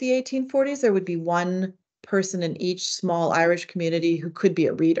about the 1840s, there would be one person in each small Irish community who could be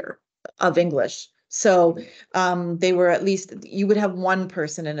a reader of English. So they were, at least you would have one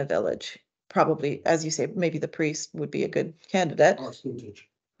person in a village, probably, as you say, maybe the priest would be a good candidate. Or school teacher.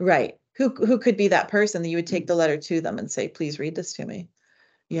 Right. Who could be that person that you would take the letter to them and say, please read this to me.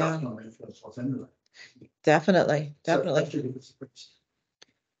 Yeah. That's not influence what's in there. Definitely. Especially if it's a priest.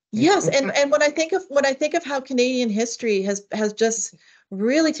 Yes, and when I think of how Canadian history has just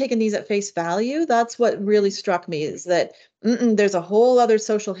really taken these at face value, that's what really struck me, is that there's a whole other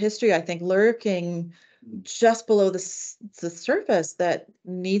social history, I think, lurking just below the surface that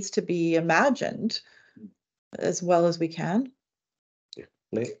needs to be imagined as well as we can.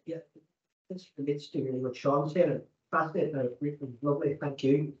 Yeah, this relates to what Sean said. Fascinating, lovely, thank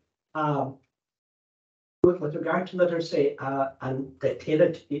you. With regard to literacy and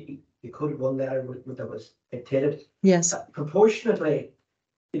dictated, you quoted one letter that was dictated. Yes. Proportionately,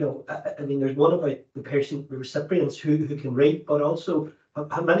 I mean, there's one about the recipients who can read, but also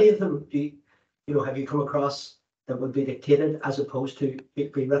how many of them you know, have you come across that would be dictated as opposed to be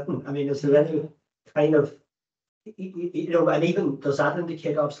written? I mean, is there any kind of, you know, and even does that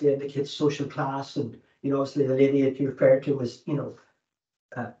indicate, obviously indicates social class, and, you know, obviously the lady that you referred to was, you know,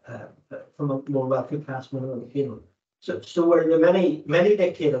 from a more wealthy class, you know. So were there many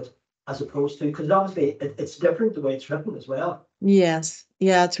dictated as opposed to, because obviously it's different the way it's written as well. Yes.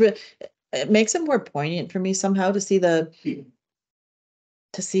 Yeah, it makes it more poignant for me somehow to see them, you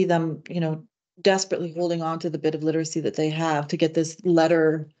know, desperately holding on to the bit of literacy that they have to get this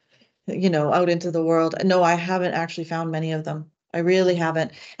letter, you know, out into the world. No, I haven't actually found many of them. I really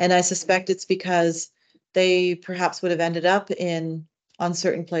haven't. And I suspect it's because they perhaps would have ended up on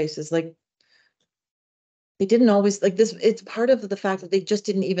certain places. Like, they didn't always like this. It's part of the fact that they just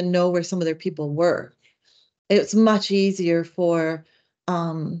didn't even know where some of their people were. It's much easier for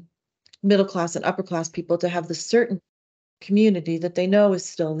middle class and upper class people to have the certain community that they know is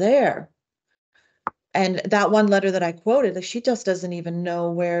still there. And that one letter that I quoted, she just doesn't even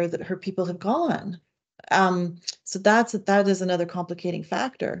know where her people have gone. So that is another complicating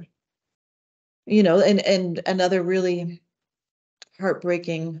factor. You know, and another really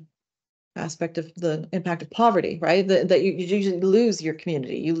heartbreaking aspect of the impact of poverty, right? That you usually lose your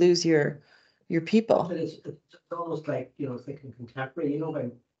community, you lose your people. But it's almost like, you know, thinking contemporary, you know,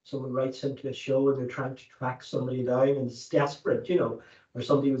 when someone writes into a show and they're trying to track somebody down and it's desperate, you know, or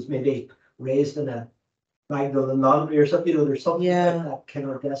somebody was maybe raised in a Magdalene laundry or something, you know, there's something like that kind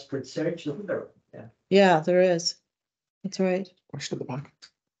of desperate search, isn't there? Yeah, there is. That's right. Question at the back.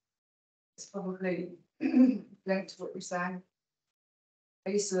 It's probably linked to what you're saying.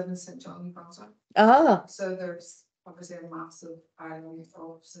 I used to live in St. John, New Brunswick. Ah, So there's obviously a massive island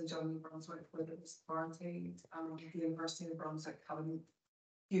of St. John, New Brunswick, where there was quarantined. The University of Brunswick had a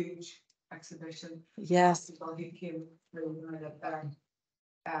huge exhibition. yes. People who came through when I lived there.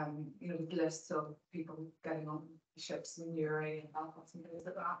 You know, lists of people getting on ships in Uri and Belfast and things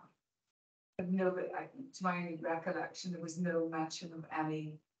like that. But no, to my recollection, there was no mention of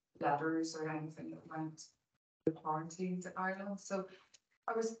any letters or anything that went to quarantine to Ireland. So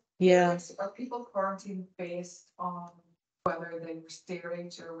I was curious, are people quarantined based on whether they were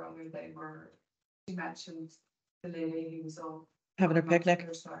steerage or whether they were, you mentioned the lady who was on Having her picnic.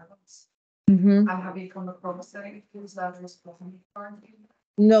 And have you come across any of those letters from quarantine?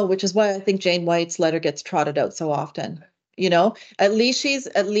 No, which is why I think Jane White's letter gets trotted out so often. You know, at least she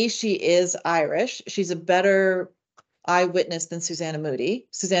is Irish. She's a better eyewitness than Susanna Moody.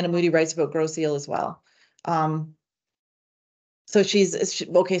 Susanna Moody writes about gross eel as well. So she's a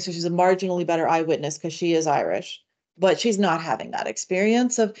marginally better eyewitness because she is Irish, but she's not having that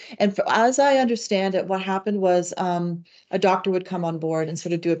experience of. And as I understand it, what happened was a doctor would come on board and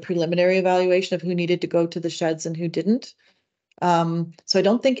sort of do a preliminary evaluation of who needed to go to the sheds and who didn't. So I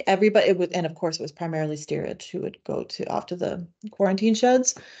don't think everybody would, and of course it was primarily steerage who would go off to the quarantine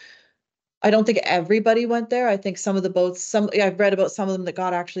sheds. I don't think everybody went there. I think some of the boats, I've read about some of them that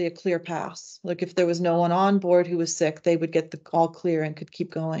got actually a clear pass. Like if there was no one on board who was sick, they would get the all clear and could keep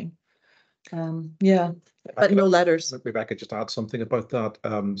going. Yeah, but no letters. Maybe I could just add something about that.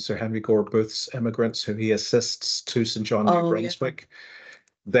 Sir Henry Gore Booth's immigrants who he assists to St. John, New Brunswick.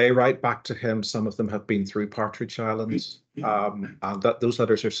 They write back to him. Some of them have been through Partridge Islands, and those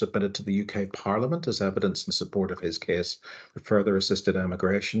letters are submitted to the UK Parliament as evidence in support of his case for further assisted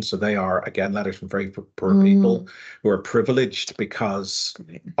emigration. So they are, again, letters from very poor people who are privileged because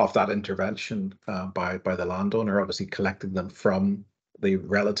of that intervention by the landowner, obviously collecting them from the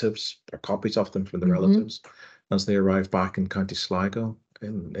relatives, or copies of them from the relatives, as they arrived back in County Sligo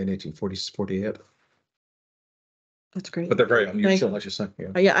in 1848. That's great. But they're very unusual, as you say.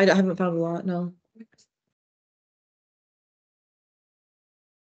 Yeah, I haven't found a lot, no.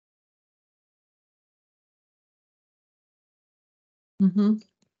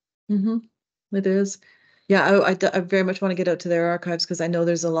 It is. Yeah, I very much want to get out to their archives because I know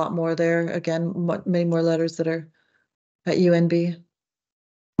there's a lot more there. Again, many more letters that are at UNB.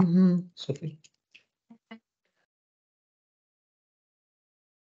 Sophie.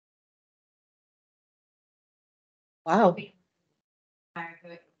 Wow.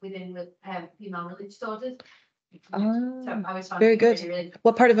 Within the female religious orders. So I was very good. Really,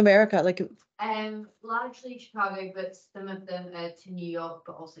 what part of America? Like largely Chicago, but some of them to New York,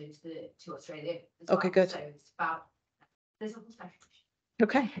 but also to Australia. Okay, good. So it's about there's a whole spectrum.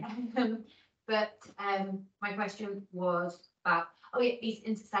 Okay. But my question was about these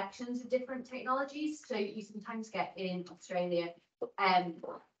intersections of different technologies. So you sometimes get in Australia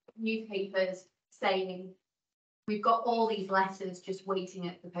newspapers saying we've got all these letters just waiting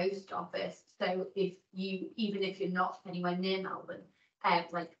at the post office. So even if you're not anywhere near Melbourne,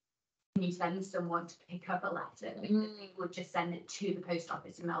 like can you send someone to pick up a letter? Because they would just send it to the post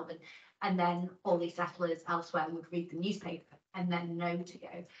office in Melbourne, and then all these settlers elsewhere would read the newspaper and then know to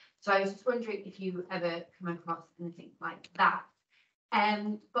go. So I was just wondering if you ever come across anything like that.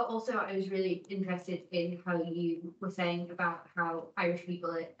 But also I was really interested in how you were saying about how Irish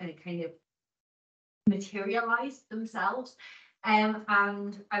people are kind of materialized themselves. And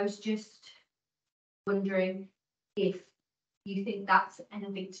I was just wondering if you think that's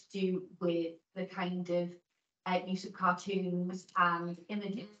anything to do with the kind of use of cartoons and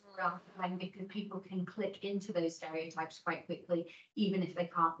images, because people can click into those stereotypes quite quickly, even if they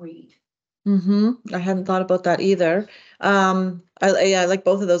can't read. I hadn't thought about that either. I like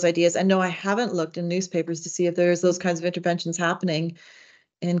both of those ideas. And no, I haven't looked in newspapers to see if there's those kinds of interventions happening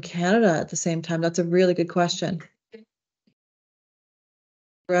in Canada at the same time. That's a really good question.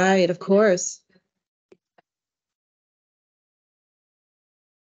 Right, of course.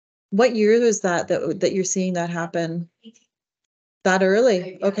 What year was that you're seeing that happen? That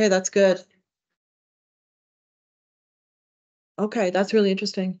early? Okay, that's good. Okay, that's really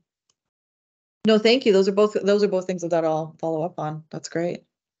interesting. No, thank you. Those are both things that I'll follow up on. That's great.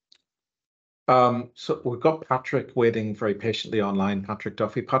 So we've got Patrick waiting very patiently online. Patrick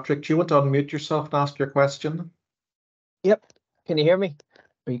Duffy. Patrick, do you want to unmute yourself and ask your question? Yep. Can you hear me?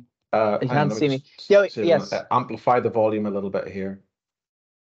 You can't see me. Yeah, yes. Amplify the volume a little bit here.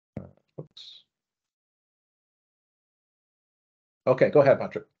 Oops. Okay, go ahead,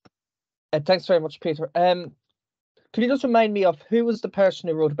 Patrick. Thanks very much, Peter. Can you just remind me of who was the person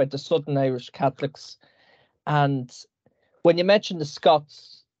who wrote about the Southern Irish Catholics? And when you mentioned the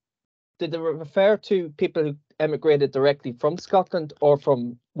Scots, did they refer to people who emigrated directly from Scotland or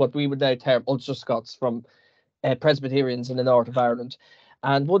from what we would now term Ulster Scots, from Presbyterians in the north of Ireland?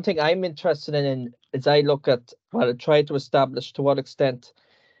 And one thing I'm interested in is I look at, well, I try to establish to what extent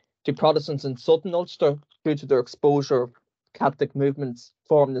do Protestants in Southern Ulster, due to their exposure, Catholic movements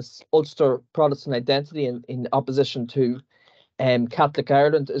form this Ulster Protestant identity in opposition to Catholic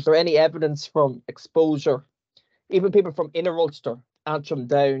Ireland. Is there any evidence from exposure, even people from inner Ulster, Antrim,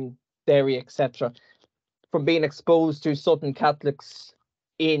 Down, Derry, etc., from being exposed to Southern Catholics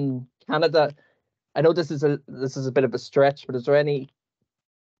in Canada? I know this is a bit of a stretch, but is there any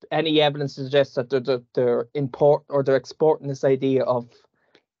evidence to suggest that they're exporting this idea of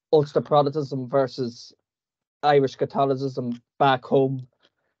Ulster Protestantism versus Irish Catholicism back home?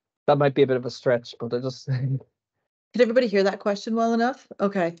 That might be a bit of a stretch, but I just Did everybody hear that question well enough?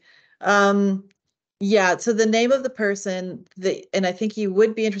 Okay. Yeah, so the name of the person, and I think you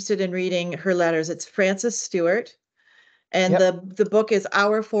would be interested in reading her letters. It's Frances Stewart, and the book is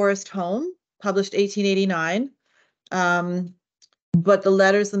Our Forest Home, published 1889. But the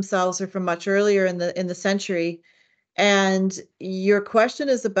letters themselves are from much earlier in the century. And your question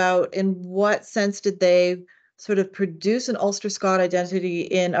is about, in what sense did they sort of produce an Ulster Scot identity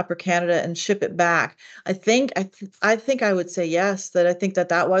in Upper Canada and ship it back? I think I would say yes, that I think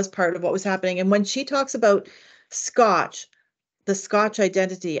that was part of what was happening. And when she talks about Scotch, the Scotch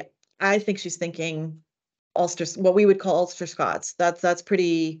identity, I think she's thinking Ulster, what we would call Ulster Scots. That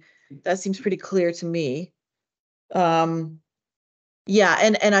seems pretty clear to me. Yeah,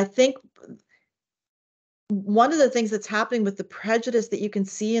 and I think one of the things that's happening with the prejudice that you can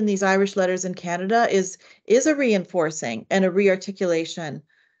see in these Irish letters in Canada is a reinforcing and a rearticulation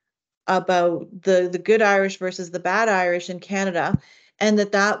about the good Irish versus the bad Irish in Canada, and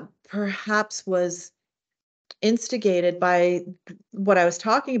that perhaps was instigated by what I was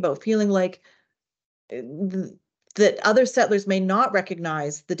talking about, feeling like that other settlers may not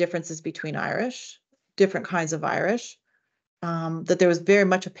recognize the differences between Irish, different kinds of Irish, that there was very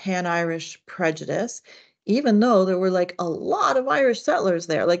much a pan-Irish prejudice, even though there were like a lot of Irish settlers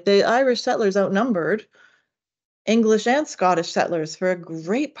there. Like the Irish settlers outnumbered English and Scottish settlers for a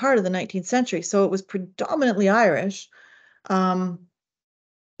great part of the 19th century. So it was predominantly Irish. But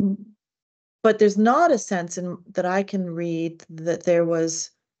there's not a sense that I can read that there was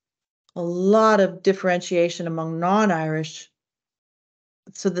a lot of differentiation among non-Irish.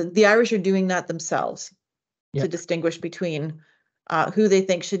 So the Irish are doing that themselves to distinguish between who they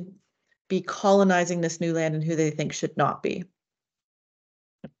think should be colonizing this new land and who they think should not be.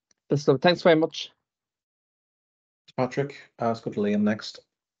 So thanks very much, Patrick. Let's go to Liam next.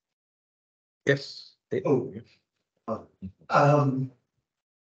 Yes.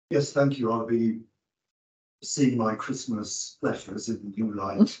 Yes, thank you. I'll be seeing my Christmas letters in the new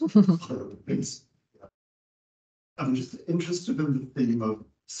light. I'm just interested in the theme of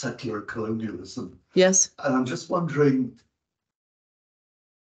settler colonialism. Yes. And I'm just wondering,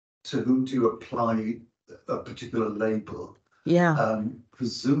 to whom do you apply a particular label? Yeah.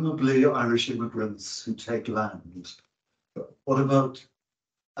 Presumably Irish immigrants who take land. But what about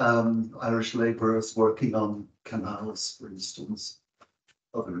Irish labourers working on canals, for instance,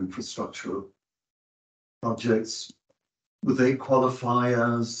 other infrastructural projects? Would they qualify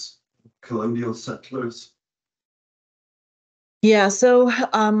as colonial settlers? Yeah, so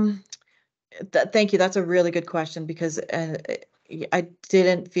thank you. That's a really good question because I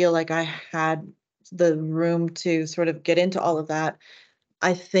didn't feel like I had the room to sort of get into all of that.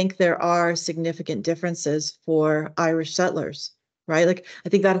 I think there are significant differences for Irish settlers, right? Like I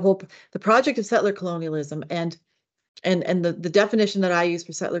think the project of settler colonialism and the definition that I use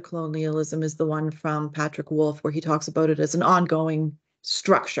for settler colonialism is the one from Patrick Wolf, where he talks about it as an ongoing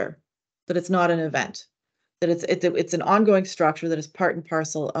structure, that it's not an event, that it's an ongoing structure that is part and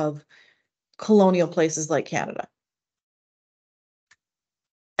parcel of colonial places like Canada.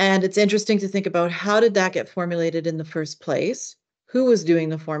 And it's interesting to think about, how did that get formulated in the first place? Who was doing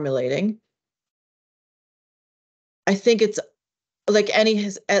the formulating? I think it's like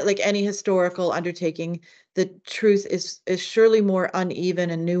any historical undertaking, the truth is surely more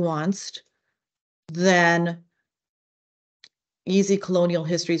uneven and nuanced than easy colonial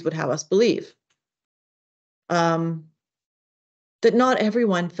histories would have us believe. That not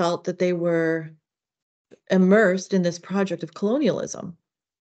everyone felt that they were immersed in this project of colonialism.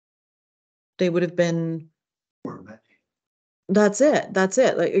 They would have been. That's it.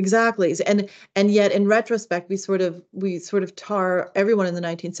 Like exactly. And yet in retrospect, we sort of tar everyone in the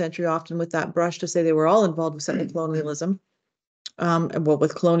 19th century often with that brush to say they were all involved with settler colonialism,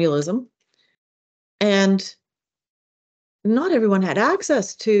 with colonialism. And not everyone had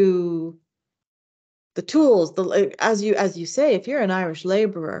access to the tools. As you say, if you're an Irish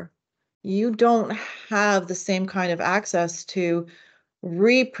laborer, you don't have the same kind of access to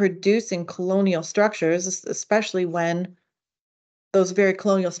reproducing colonial structures, especially when those very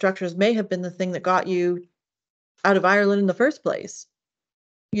colonial structures may have been the thing that got you out of Ireland in the first place.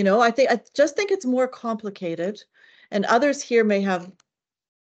 I just think it's more complicated, and others here may have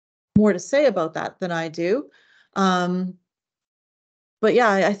more to say about that than I do. But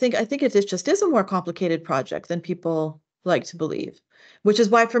yeah, I think it just is a more complicated project than people like to believe, which is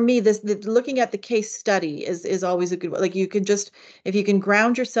why for me, looking at the case study is always a good one. Like if you can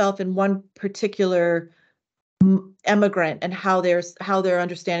ground yourself in one particular emigrant and how they're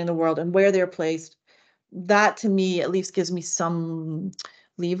understanding the world and where they're placed, that to me at least gives me some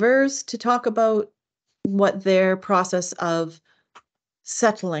levers to talk about what their process of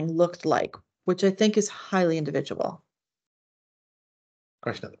settling looked like, which I think is highly individual.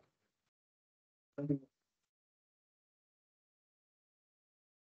 Question.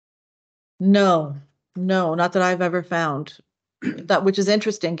 No, not that I've ever found. That, which is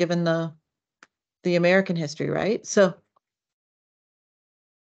interesting given the American history, right? So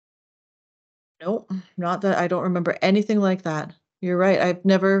no, not that I don't remember anything like that. You're right. I've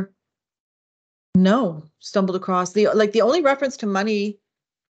never stumbled across the only reference to money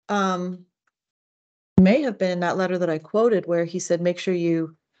may have been that letter that I quoted where he said, make sure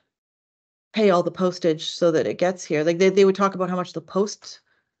you pay all the postage so that it gets here. Like they would talk about how much the post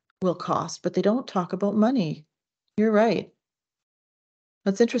will cost, but they don't talk about money. You're right.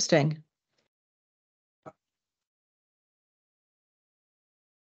 That's interesting.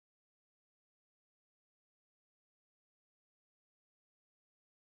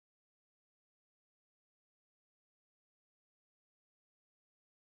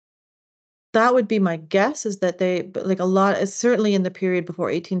 That would be my guess, is that like a lot, certainly in the period before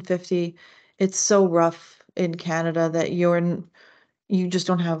 1850, it's so rough in Canada that you just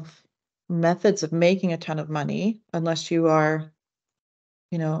don't have methods of making a ton of money unless you are,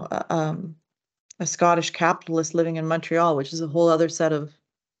 a Scottish capitalist living in Montreal, which is a whole other set of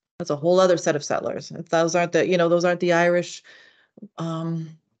settlers. If those aren't the Irish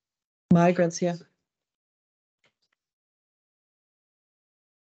migrants, yeah.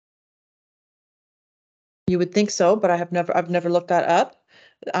 You would think so, but I've never looked that up.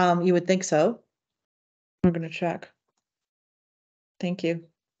 You would think so. I'm going to check. Thank you.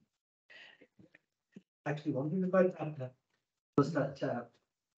 Actually wondering about that. Was that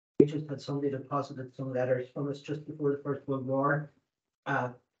we just had somebody deposited some letters from us just before the First World War,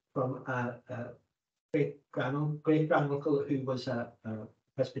 from a great granduncle who was a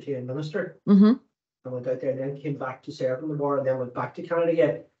Presbyterian minister. Mm-hmm. And went out there and then came back to serve in the war and then went back to Canada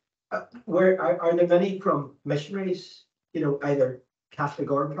again. Where are there many from missionaries, either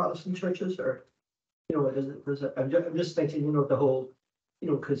Catholic or Protestant churches, or I'm just thinking, the whole,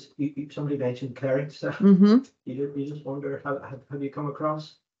 because somebody mentioned clerics. Mm-hmm. You just wonder, have you come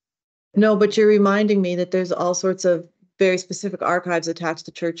across? No, but you're reminding me that there's all sorts of very specific archives attached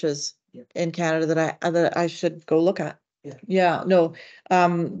to churches in Canada that I should go look at. Yeah, no,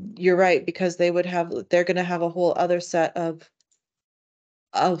 you're right, because they're going to have a whole other set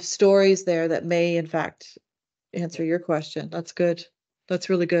of stories there that may in fact answer your question. That's good. That's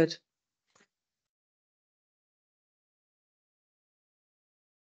really good.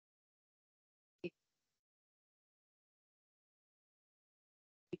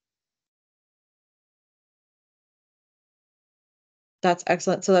 That's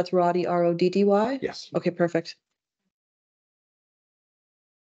excellent. So that's Roddy, Roddy? Yes. Okay, perfect.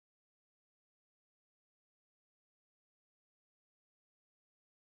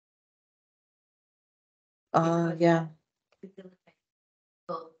 Yeah.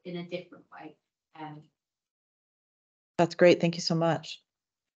 But in a different way. That's great. Thank you so much.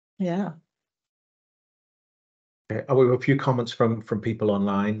 Yeah. Okay, we have a few comments from people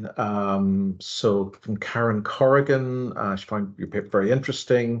online. So from Karen Corrigan, she found your paper very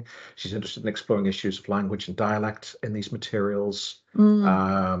interesting. She's interested in exploring issues of language and dialect in these materials.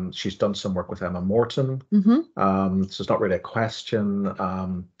 She's done some work with Emma Morton. So it's not really a question,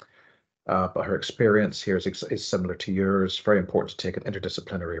 but her experience here is similar to yours. Very important to take an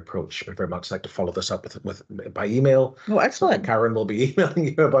interdisciplinary approach. We'd very much like to follow this up with by email. Oh, excellent. So Karen will be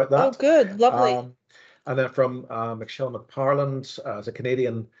emailing you about that. Oh, good. Lovely. And then from Michelle McParland, as a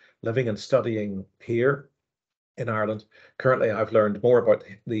Canadian living and studying here in Ireland, currently I've learned more about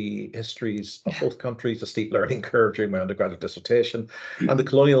the histories of both countries, a steep learning curve during my undergraduate dissertation, and the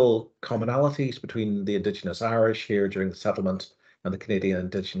colonial commonalities between the Indigenous Irish here during the settlement and the Canadian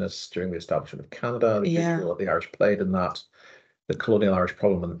Indigenous during the establishment of Canada, the huge role the Irish played in that, the colonial Irish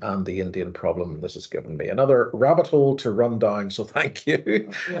problem and the Indian problem. This has given me another rabbit hole to run down, so thank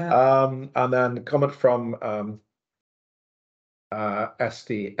you. And then comment from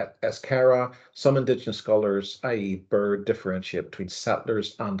Esti Escara. Some Indigenous scholars, i.e. Bird, differentiate between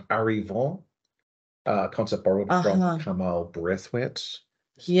settlers and arrivants, concept borrowed from Kamal Braithwaite.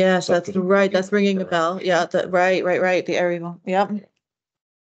 Yes, that's right. That's ringing a bell. Yeah, right. The arrivant. Yep.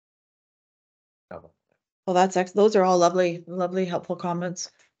 Well, that's excellent. Those are all lovely, helpful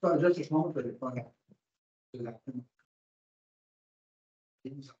comments. So just a small bit of you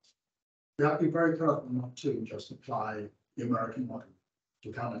have to be very careful not to just apply the American model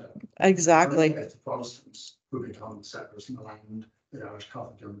to Canada. Exactly. It's the Protestants who become settlers in the land, the Irish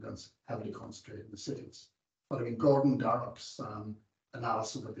Catholic immigrants heavily concentrated in the cities. But I mean, Gordon Darroch's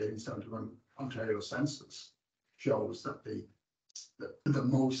analysis of the 1871 Ontario census shows that the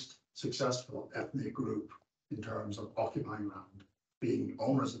most successful ethnic group in terms of occupying land, being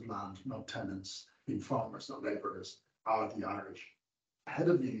owners of land, not tenants, being farmers, not labourers, are the Irish, ahead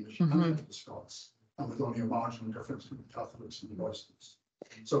of the English and ahead of the Scots, and with only a marginal difference between the Catholics and the Protestants.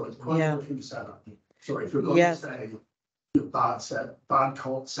 So it's quite a different setup. So if you're going to say you're bad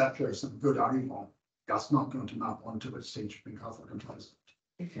settlers and good arrivants, that's not going to map onto a distinction between Catholic and Protestant.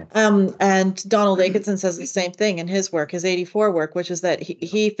 And Donald Atkinson says the same thing in his work, his 84 work, which is that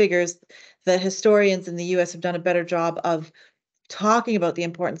he figures that historians in the US have done a better job of talking about the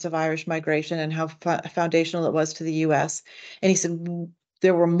importance of Irish migration and how foundational it was to the US. And he said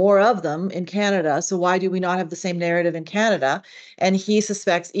there were more of them in Canada, so why do we not have the same narrative in Canada? And he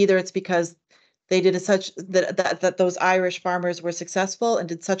suspects either it's because they did that those Irish farmers were successful and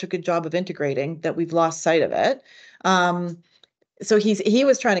did such a good job of integrating that we've lost sight of it. So he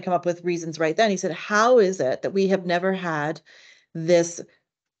was trying to come up with reasons right then. He said, how is it that we have never had this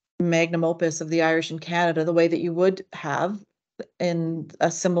magnum opus of the Irish in Canada the way that you would have in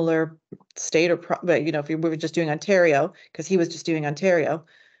a similar state, or if we were just doing Ontario, because he was just doing Ontario?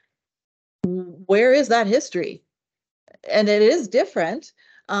 Where is that history? And it is different.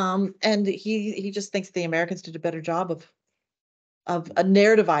 And he just thinks the Americans did a better job of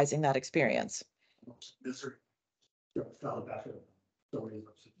narrativizing that experience.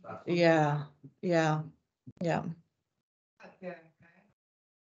 Yeah.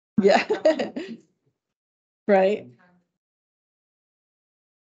 Right.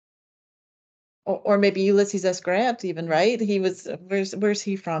 Or maybe Ulysses S. Grant even, right? He was, where's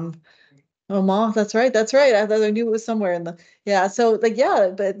he from? Oh, Ma, that's right. I thought I knew it was somewhere in the, so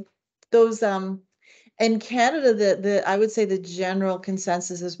but those, in Canada, the I would say the general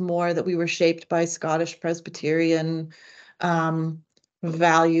consensus is more that we were shaped by Scottish Presbyterian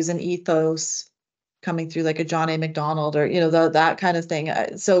values and ethos coming through, like a John A. Macdonald, or that kind of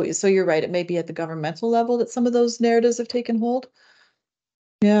thing. So you're right. It may be at the governmental level that some of those narratives have taken hold.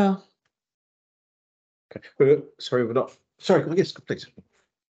 Yeah. Okay. Sorry, we're not. Sorry. Yes, please.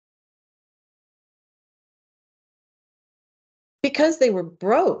 Because they were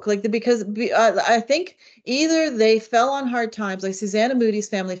broke, I think either they fell on hard times, like Susanna Moody's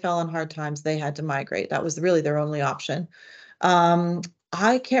family fell on hard times, they had to migrate. That was really their only option.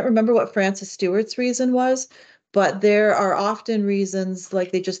 I can't remember what Frances Stewart's reason was, but there are often reasons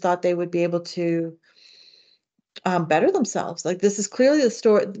like they just thought they would be able to better themselves. Like this is clearly the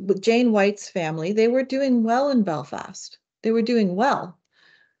story with Jane White's family. They were doing well in Belfast. They were doing well.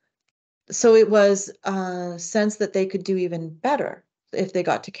 So it was a sense that they could do even better if they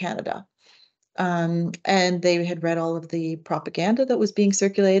got to Canada. And they had read all of the propaganda that was being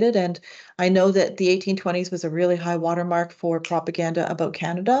circulated. And I know that the 1820s was a really high watermark for propaganda about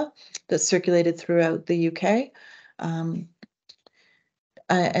Canada that circulated throughout the UK and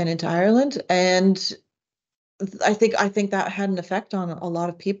into Ireland. And I think that had an effect on a lot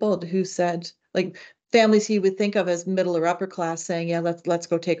of people who said, like, families you would think of as middle or upper class saying, yeah, let's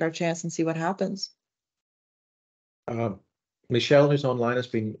go take our chance and see what happens. Michelle, who's online, has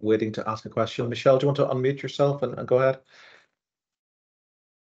been waiting to ask a question. Michelle, do you want to unmute yourself and go ahead?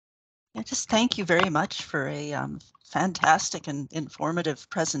 Yeah, just thank you very much for a fantastic and informative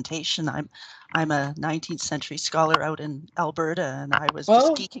presentation. I'm a 19th century scholar out in Alberta, and I was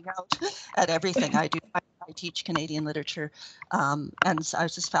just geeking out at everything I do. I teach Canadian literature, and so I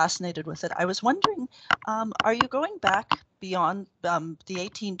was just fascinated with it. I was wondering, are you going back beyond the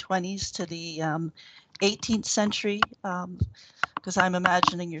 1820s to the 18th century? Because I'm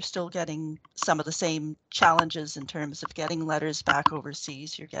imagining you're still getting some of the same challenges in terms of getting letters back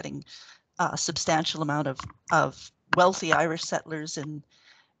overseas. You're getting a substantial amount of wealthy Irish settlers in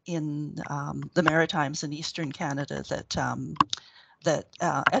the Maritimes in Eastern Canada that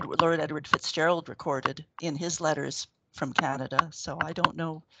Lord Edward Fitzgerald recorded in his letters from Canada. So I don't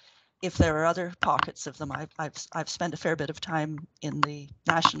know if there are other pockets of them. I've spent a fair bit of time in the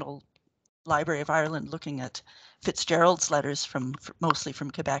National Library of Ireland looking at Fitzgerald's letters mostly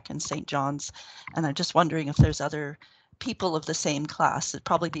from Quebec and St. John's, and I'm just wondering if there's other people of the same class. It'd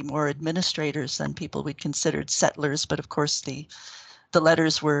probably be more administrators than people we'd considered settlers, but of course the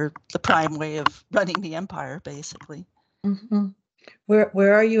letters were the prime way of running the empire, basically. Mm-hmm.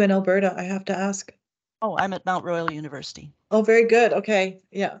 Where are you in Alberta? I have to ask. Oh, I'm at Mount Royal University. Oh, very good. Okay,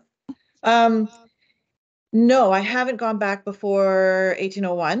 yeah. No, I haven't gone back before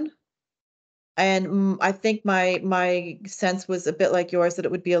 1801. And I think my sense was a bit like yours, that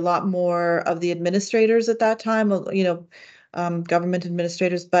it would be a lot more of the administrators at that time, government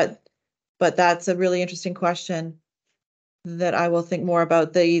administrators. But that's a really interesting question that I will think more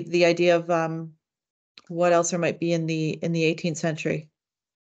about, the idea of what else there might be in the 18th century.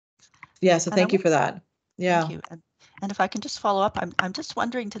 Yeah, so thank you for that. Yeah. Thank you. And if I can just follow up, I'm just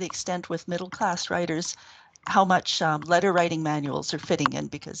wondering, to the extent with middle class writers, how much letter writing manuals are fitting in,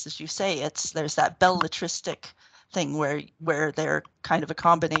 because as you say, there's that belletristic thing where they're kind of a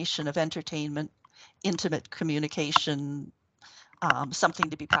combination of entertainment, intimate communication, something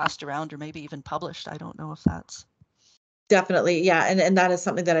to be passed around or maybe even published. I don't know if that's definitely, yeah, and that is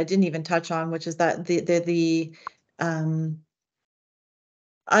something that I didn't even touch on, which is that the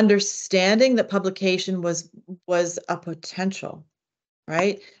understanding that publication was a potential.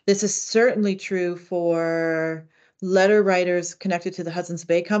 Right? This is certainly true for letter writers connected to the Hudson's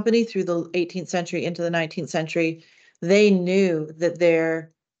Bay Company through the 18th century into the 19th century. They knew that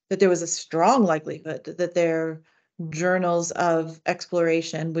there was a strong likelihood that their journals of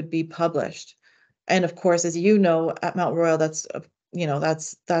exploration would be published. And of course, as you know, at Mount Royal, that's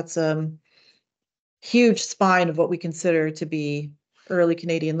huge spine of what we consider to be early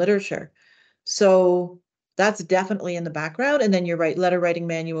Canadian literature. So that's definitely in the background. And then you're right, letter writing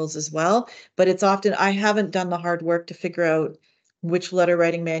manuals as well. But it's often, I haven't done the hard work to figure out which letter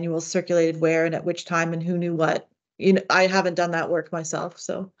writing manuals circulated where and at which time and who knew what. I haven't done that work myself.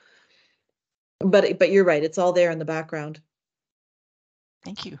 So, but you're right, it's all there in the background.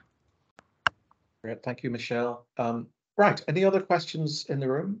 Thank you. Great, thank you, Michelle. Right, any other questions in the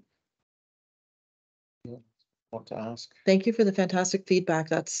room? Want to ask? Thank you for the fantastic feedback.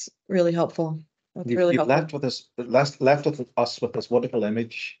 That's really helpful. That's You've left with us with this wonderful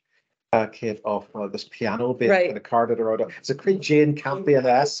image, Kate, of this piano bit in the card of the road. It's a great Jane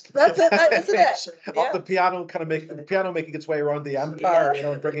Campion-esque. That's it, isn't it? Of the piano making its way around the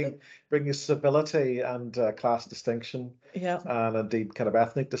empire, bringing stability and class distinction, and indeed kind of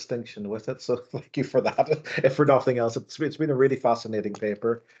ethnic distinction with it. So thank you for that. If for nothing else, it's been a really fascinating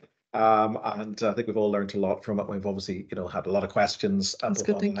paper. And I think we've all learned a lot from it. We've obviously, had a lot of questions both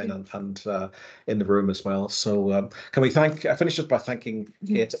online and in the room as well. So can we finish just by thanking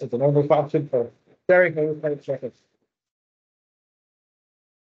Kate in the normal fashion for sharing her insights with us.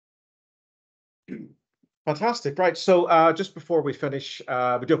 Fantastic. Right. So just before we finish,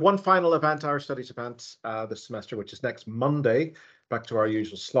 we do have one final event, Irish Studies event this semester, which is next Monday, back to our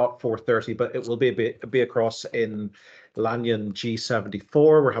usual slot, 4:30, but it will be across in Lanyon G74.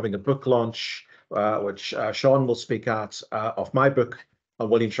 We're having a book launch, which Sean will speak at, of my book on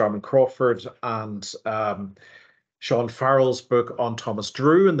William Sharman Crawford, and Sean Farrell's book on Thomas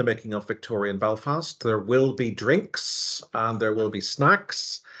Drew and the making of Victorian Belfast. There will be drinks and there will be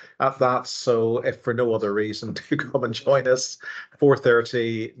snacks at that. So if for no other reason, do come and join us,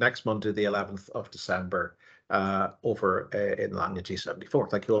 4:30 next Monday, the 11th of December, over in Lanyon G74.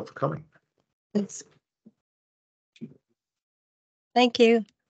 Thank you all for coming. Thanks. Thank you.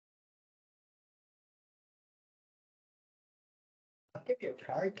 I'll give you a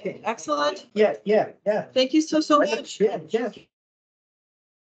card, Kate. Excellent. Yeah. Thank you so much. Yeah.